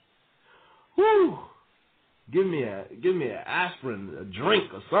like, whew. Give me an aspirin, a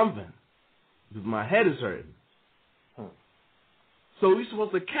drink or something, because my head is hurting. So we're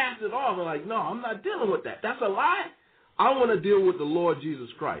supposed to cast it off. We're like, no, I'm not dealing with that. That's a lie. I want to deal with the Lord Jesus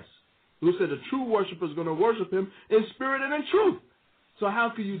Christ, who said the true worshiper is going to worship him in spirit and in truth. So how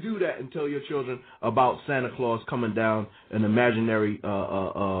can you do that and tell your children about Santa Claus coming down an imaginary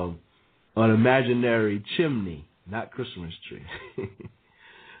chimney, not Christmas tree?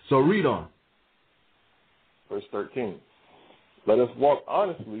 So read on. Verse 13. Let us walk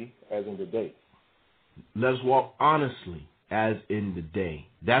honestly as in the day. Let us walk honestly as in the day.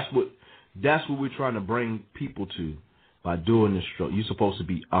 That's what we're trying to bring people to by doing this show. You're supposed to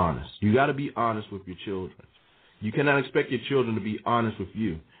be honest. You got to be honest with your children. You cannot expect your children to be honest with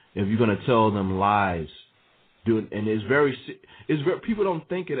you if you're going to tell them lies. And people don't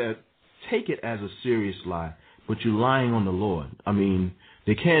take it as a serious lie, but you're lying on the Lord. I mean,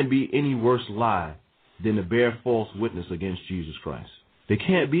 there can't be any worse lie than to bear false witness against Jesus Christ. There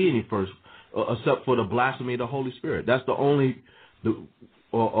can't be any first, except for the blasphemy of the Holy Spirit. That's the only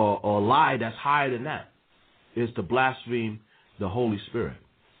lie that's higher than that, is to blaspheme the Holy Spirit.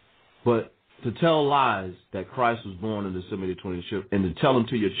 But to tell lies that Christ was born in the semi-20 ship, and to tell them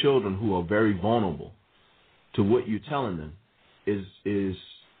to your children who are very vulnerable to what you're telling them is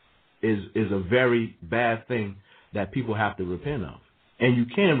a very bad thing that people have to repent of. And you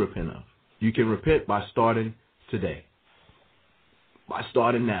can repent of. You can repent by starting today. By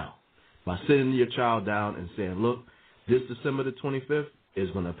starting now. By sitting your child down and saying, look, this December the 25th is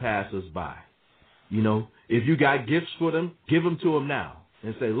going to pass us by. You know, if you got gifts for them, give them to them now.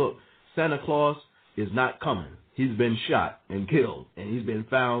 And say, look, Santa Claus is not coming. He's been shot and killed, and he's been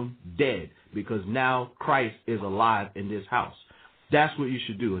found dead because now Christ is alive in this house. That's what you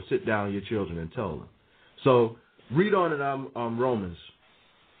should do, and sit down with your children and tell them. So read on in Romans.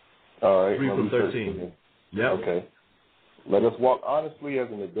 All right. 3 from 13. Yep. Okay. Let us walk honestly as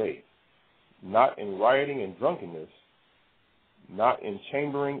in the day, not in rioting and drunkenness, not in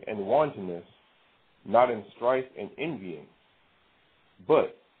chambering and wantonness, not in strife and envying,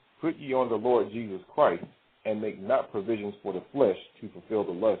 but put ye on the Lord Jesus Christ, and make not provisions for the flesh to fulfill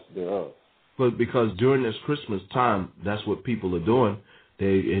the lusts thereof. But because during this Christmas time, that's what people are doing. They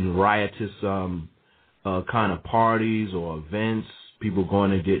in riotous kind of parties or events. People going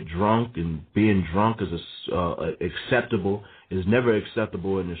to get drunk, and being drunk is acceptable. Is never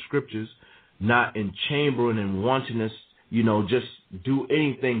acceptable in the scriptures. Not in chambering and wantonness. You know, just do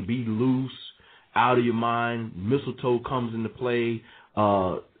anything. Be loose, out of your mind. Mistletoe comes into play.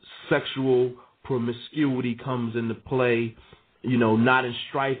 Sexual promiscuity comes into play. You know, not in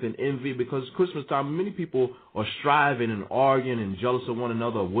strife and envy, because Christmas time, many people are striving and arguing and jealous of one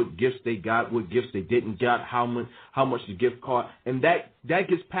another, what gifts they got, what gifts they didn't get, how much the gift cost, and that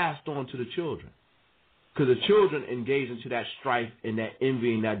gets passed on to the children, because the children engage into that strife and that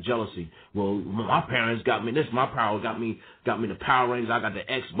envy and that jealousy. Well, my parents got me this, my parents got me the Power Rangers, I got the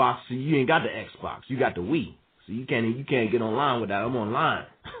Xbox. See, you ain't got the Xbox, you got the Wii. So you can't get online with that. I'm online.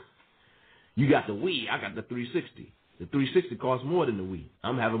 You got the Wii, I got the 360. The 360 costs more than the Wii.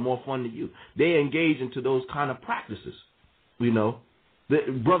 I'm having more fun than you. They engage into those kind of practices. You know,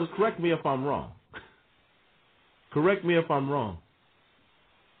 brothers, correct me if I'm wrong. Correct me if I'm wrong.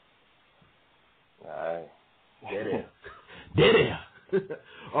 All right. Dead air.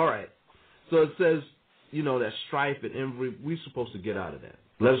 All right. So it says, you know, that strife and envy, we're supposed to get out of that.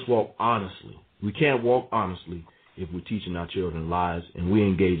 Let us walk honestly. We can't walk honestly if we're teaching our children lies and we're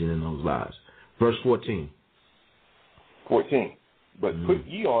engaging in those lies. Verse 14. 14. But put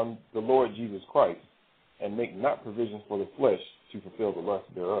ye on the Lord Jesus Christ, and make not provisions for the flesh to fulfill the lust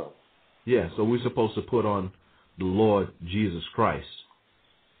thereof. Yeah, so we're supposed to put on the Lord Jesus Christ.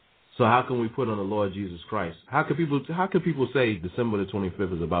 So how can we put on the Lord Jesus Christ? How can people say December the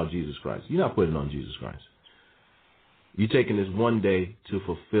 25th is about Jesus Christ? You're not putting on Jesus Christ. You're taking this one day to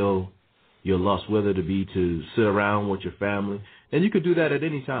fulfill your lust, whether it be to sit around with your family. And you could do that at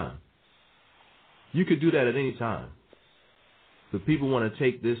any time. You could do that at any time. But people want to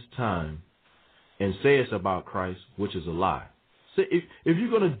take this time and say it's about Christ, which is a lie. So if you're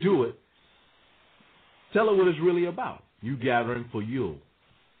going to do it, tell it what it's really about. You gathering for Yule.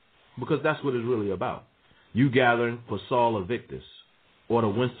 Because that's what it's really about. You gathering for Sol Invictus, or the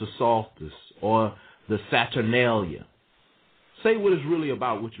Winter Solstice, or the Saturnalia. Say what it's really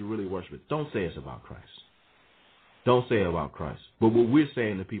about, what you really worship. Don't say it's about Christ. don't say it about Christ. But what we're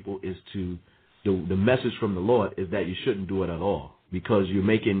saying to people is the message from the Lord is that you shouldn't do it at all, because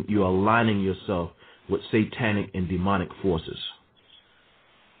you're aligning yourself with satanic and demonic forces.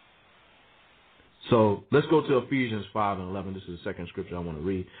 So let's go to Ephesians 5:11. This is the second scripture I want to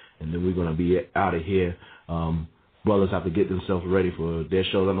read, and then we're going to be out of here. Brothers have to get themselves ready for their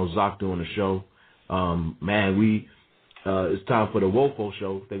shows. I know Zach doing the show. It's time for the WOFO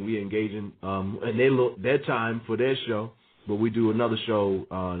show that we engage in, and their time for their show. But we do another show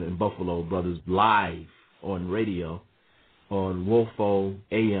in Buffalo, brothers, live on radio on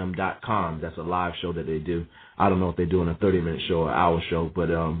WOFOAM.com. That's a live show that they do. I don't know if they're doing a 30-minute show or hour show, but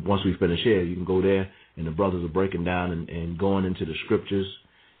once we finish here, you can go there, and the brothers are breaking down and going into the scriptures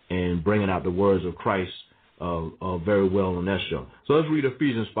and bringing out the words of Christ very well on that show. So let's read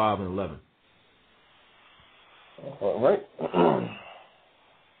Ephesians 5:11. All right.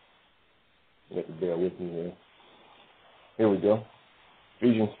 You have to bear with me here. Here we go.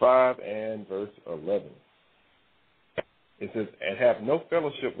 Ephesians 5 and verse 11. It says, and have no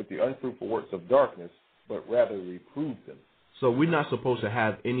fellowship with the unfruitful works of darkness, but rather reprove them. So we're not supposed to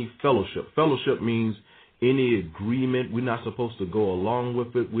have any fellowship. Fellowship means any agreement. We're not supposed to go along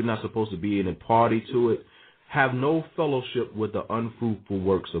with it. We're not supposed to be in a party to it. Have no fellowship with the unfruitful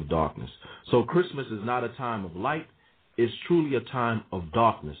works of darkness. So Christmas is not a time of light. It's truly a time of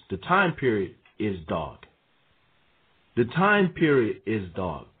darkness. The time period is dark. The time period is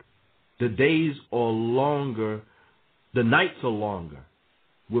dark. The days are longer. The nights are longer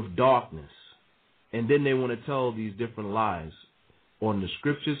with darkness. And then they want to tell these different lies on the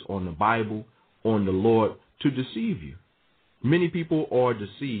scriptures, on the Bible, on the Lord to deceive you. Many people are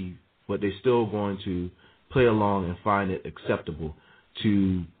deceived, but they're still going to play along and find it acceptable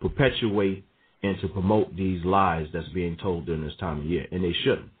to perpetuate and to promote these lies that's being told during this time of year, and they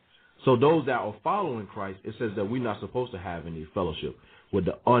shouldn't. So those that are following Christ, it says that we're not supposed to have any fellowship with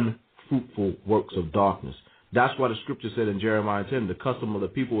the unfruitful works of darkness. That's why the scripture said in Jeremiah 10, the custom of the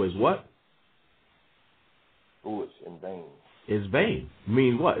people is what? Foolish and vain. It's vain.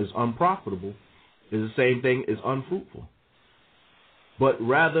 Meaning what? It's unprofitable. It's the same thing as unfruitful. But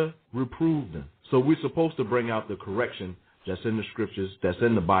rather reprove them. So we're supposed to bring out the correction that's in the scriptures, that's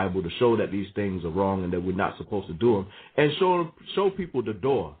in the Bible, to show that these things are wrong and that we're not supposed to do them, and show people the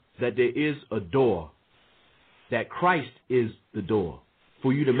door, that there is a door, that Christ is the door,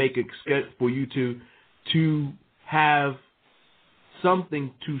 for you to make it, for you to have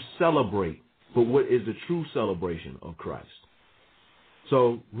something to celebrate for what is the true celebration of Christ.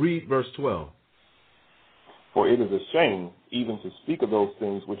 So read verse 12. For it is a shame even to speak of those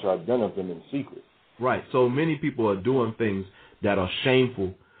things which are done of them in secret. Right. So many people are doing things that are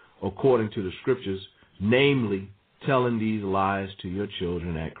shameful according to the scriptures, namely telling these lies to your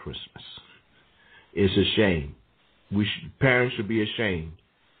children at Christmas. It's a shame. Parents should be ashamed.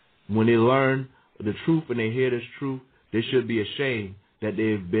 When they learn the truth and they hear this truth, they should be ashamed that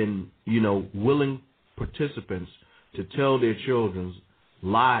they've been, willing participants to tell their children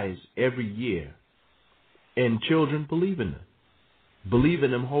lies every year. And children believe in them. Believe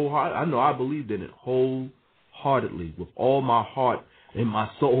in them wholeheartedly. I know I believed in it wholeheartedly. With all my heart and my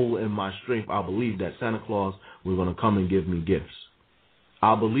soul and my strength, I believed that Santa Claus was going to come and give me gifts.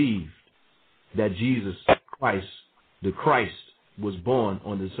 I believed that Jesus Christ, the Christ, was born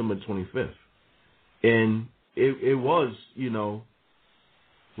on December 25th. And it was,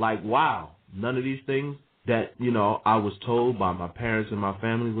 like, wow, none of these things that, I was told by my parents and my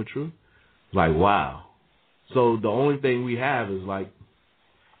family were true. Like, wow. So the only thing we have is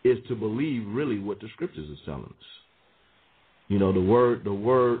to believe really what the scriptures are telling us. The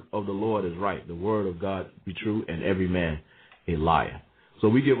word of the Lord is right. The word of God be true, and every man a liar. So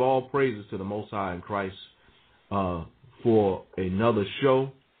we give all praises to the Most High in Christ for another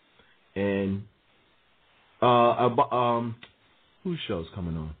show. And whose show's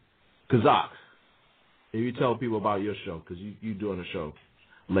coming on? Kazak. If you tell people about your show, because you doing a show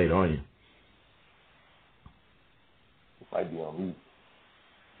later, aren't you? Might be on mute.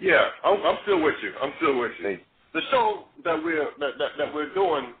 Yeah, I'm still with you. The show that we're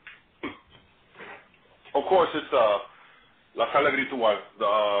doing, of course, it's La Sala Virtual,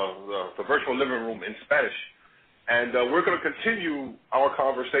 the virtual living room in Spanish, and we're going to continue our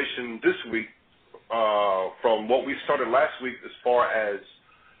conversation this week from what we started last week, as far as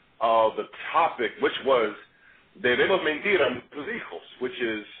the topic, which was debemos mentir a nuestros hijos, which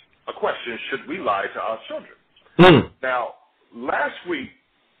is a question: should we lie to our children? Now, last week,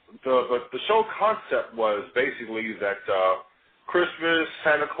 the show concept was basically that Christmas,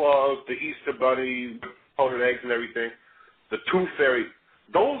 Santa Claus, the Easter Bunny, golden eggs and everything, the Tooth Fairy,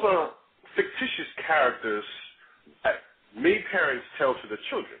 those are fictitious characters many parents tell to the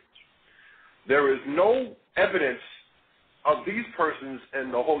children. There is no evidence of these persons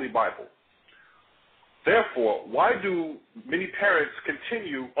in the Holy Bible. Therefore, why do many parents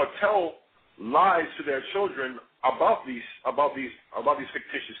continue or tell lies to their children about these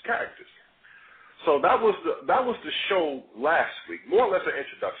fictitious characters? So that was the show last week, more or less an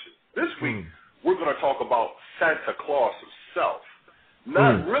introduction. This week we're going to talk about Santa Claus himself,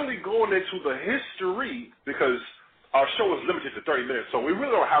 not really going into the history because our show is limited to 30 minutes, so we really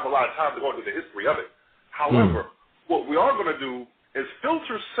don't have a lot of time to go into the history of it. However, what we are going to do is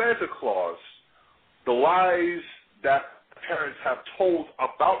filter Santa Claus, the lies that parents have told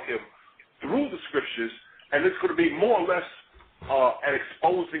about him through the scriptures, and it's going to be more or less an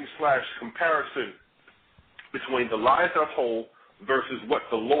exposing / comparison between the lies that are told versus what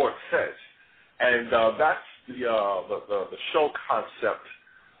the Lord says. And that's the show concept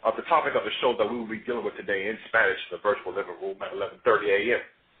of the topic of the show that we will be dealing with today in Spanish in the virtual living room at 11:30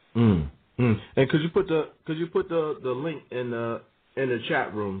 a.m. And could you put the link in the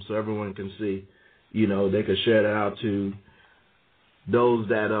chat room so everyone can see? You know, they could share that out to those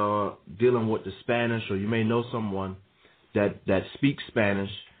that are dealing with the Spanish, or you may know someone that speaks Spanish,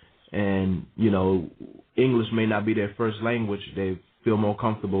 and you know English may not be their first language. They feel more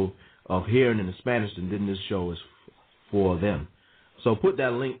comfortable of hearing in the Spanish, and then this show is for them. So put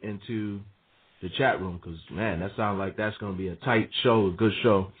that link into the chat room, because man, that sounds like that's going to be a tight show, a good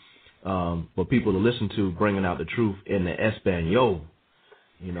show for people to listen to, bringing out the truth in the Espanol.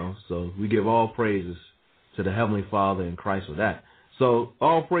 You know, so we give all praises to the Heavenly Father in Christ for that. So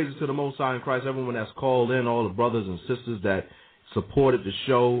all praises to the Most High in Christ, everyone that's called in, all the brothers and sisters that supported the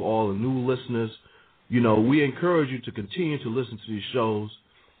show, all the new listeners. You know, we encourage you to continue to listen to these shows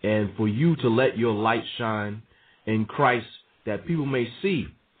and for you to let your light shine in Christ, that people may see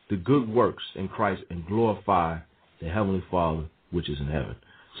the good works in Christ and glorify the Heavenly Father which is in heaven.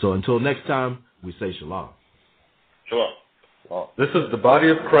 So until next time, we say shalom. Shalom. This is the body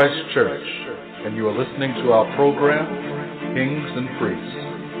of Christ Church, and you are listening to our program, Kings and Priests,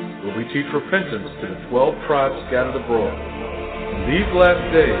 where we teach repentance to the 12 tribes scattered abroad. In these last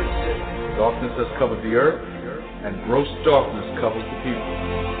days, darkness has covered the earth, and gross darkness covers the people.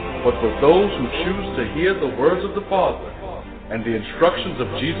 But for those who choose to hear the words of the Father and the instructions of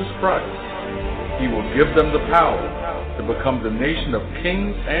Jesus Christ, He will give them the power to become the nation of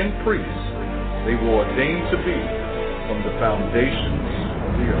kings and priests they were ordained to be from the foundations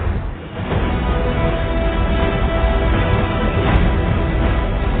of the earth.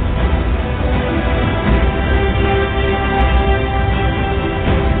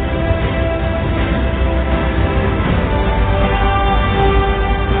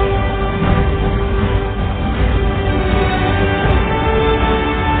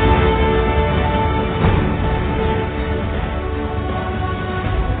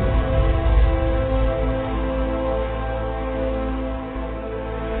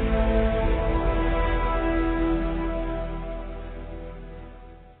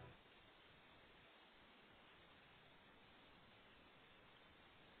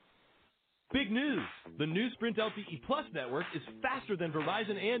 Big news! The new Sprint LTE Plus network is faster than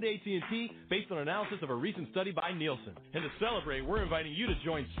Verizon and AT&T based on analysis of a recent study by Nielsen. And to celebrate, we're inviting you to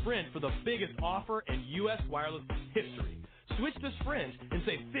join Sprint for the biggest offer in U.S. wireless history. Switch to Sprint and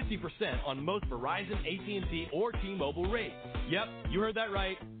save 50% on most Verizon, AT&T, or T-Mobile rates. Yep, you heard that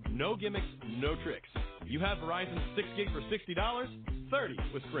right. No gimmicks, no tricks. You have Verizon's 6 gig for $60, 30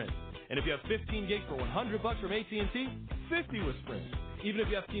 with Sprint. And if you have 15 gig for $100 from AT&T, 50 with Sprint. Even if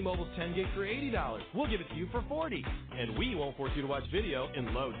you have T-Mobile's 10 gig for $80, we'll give it to you for $40. And we won't force you to watch video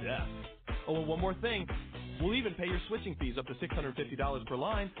in low def. Oh, and one more thing. We'll even pay your switching fees up to $650 per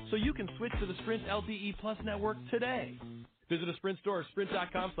line so you can switch to the Sprint LTE Plus network today. Visit a Sprint store or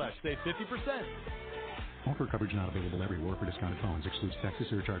sprint.com/save 50%. Offer coverage not available everywhere for discounted phones. Excludes taxes,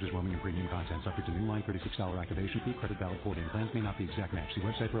 surcharges, roaming, and premium content. Subject to new line $36 activation fee. Credit valid 4-day plans may not be exact match. See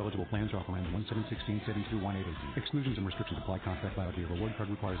website for eligible plans. Offer ends 1/7/16, 72 18. Exclusions and restrictions apply. Contract valid via reward card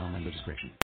requires online registration.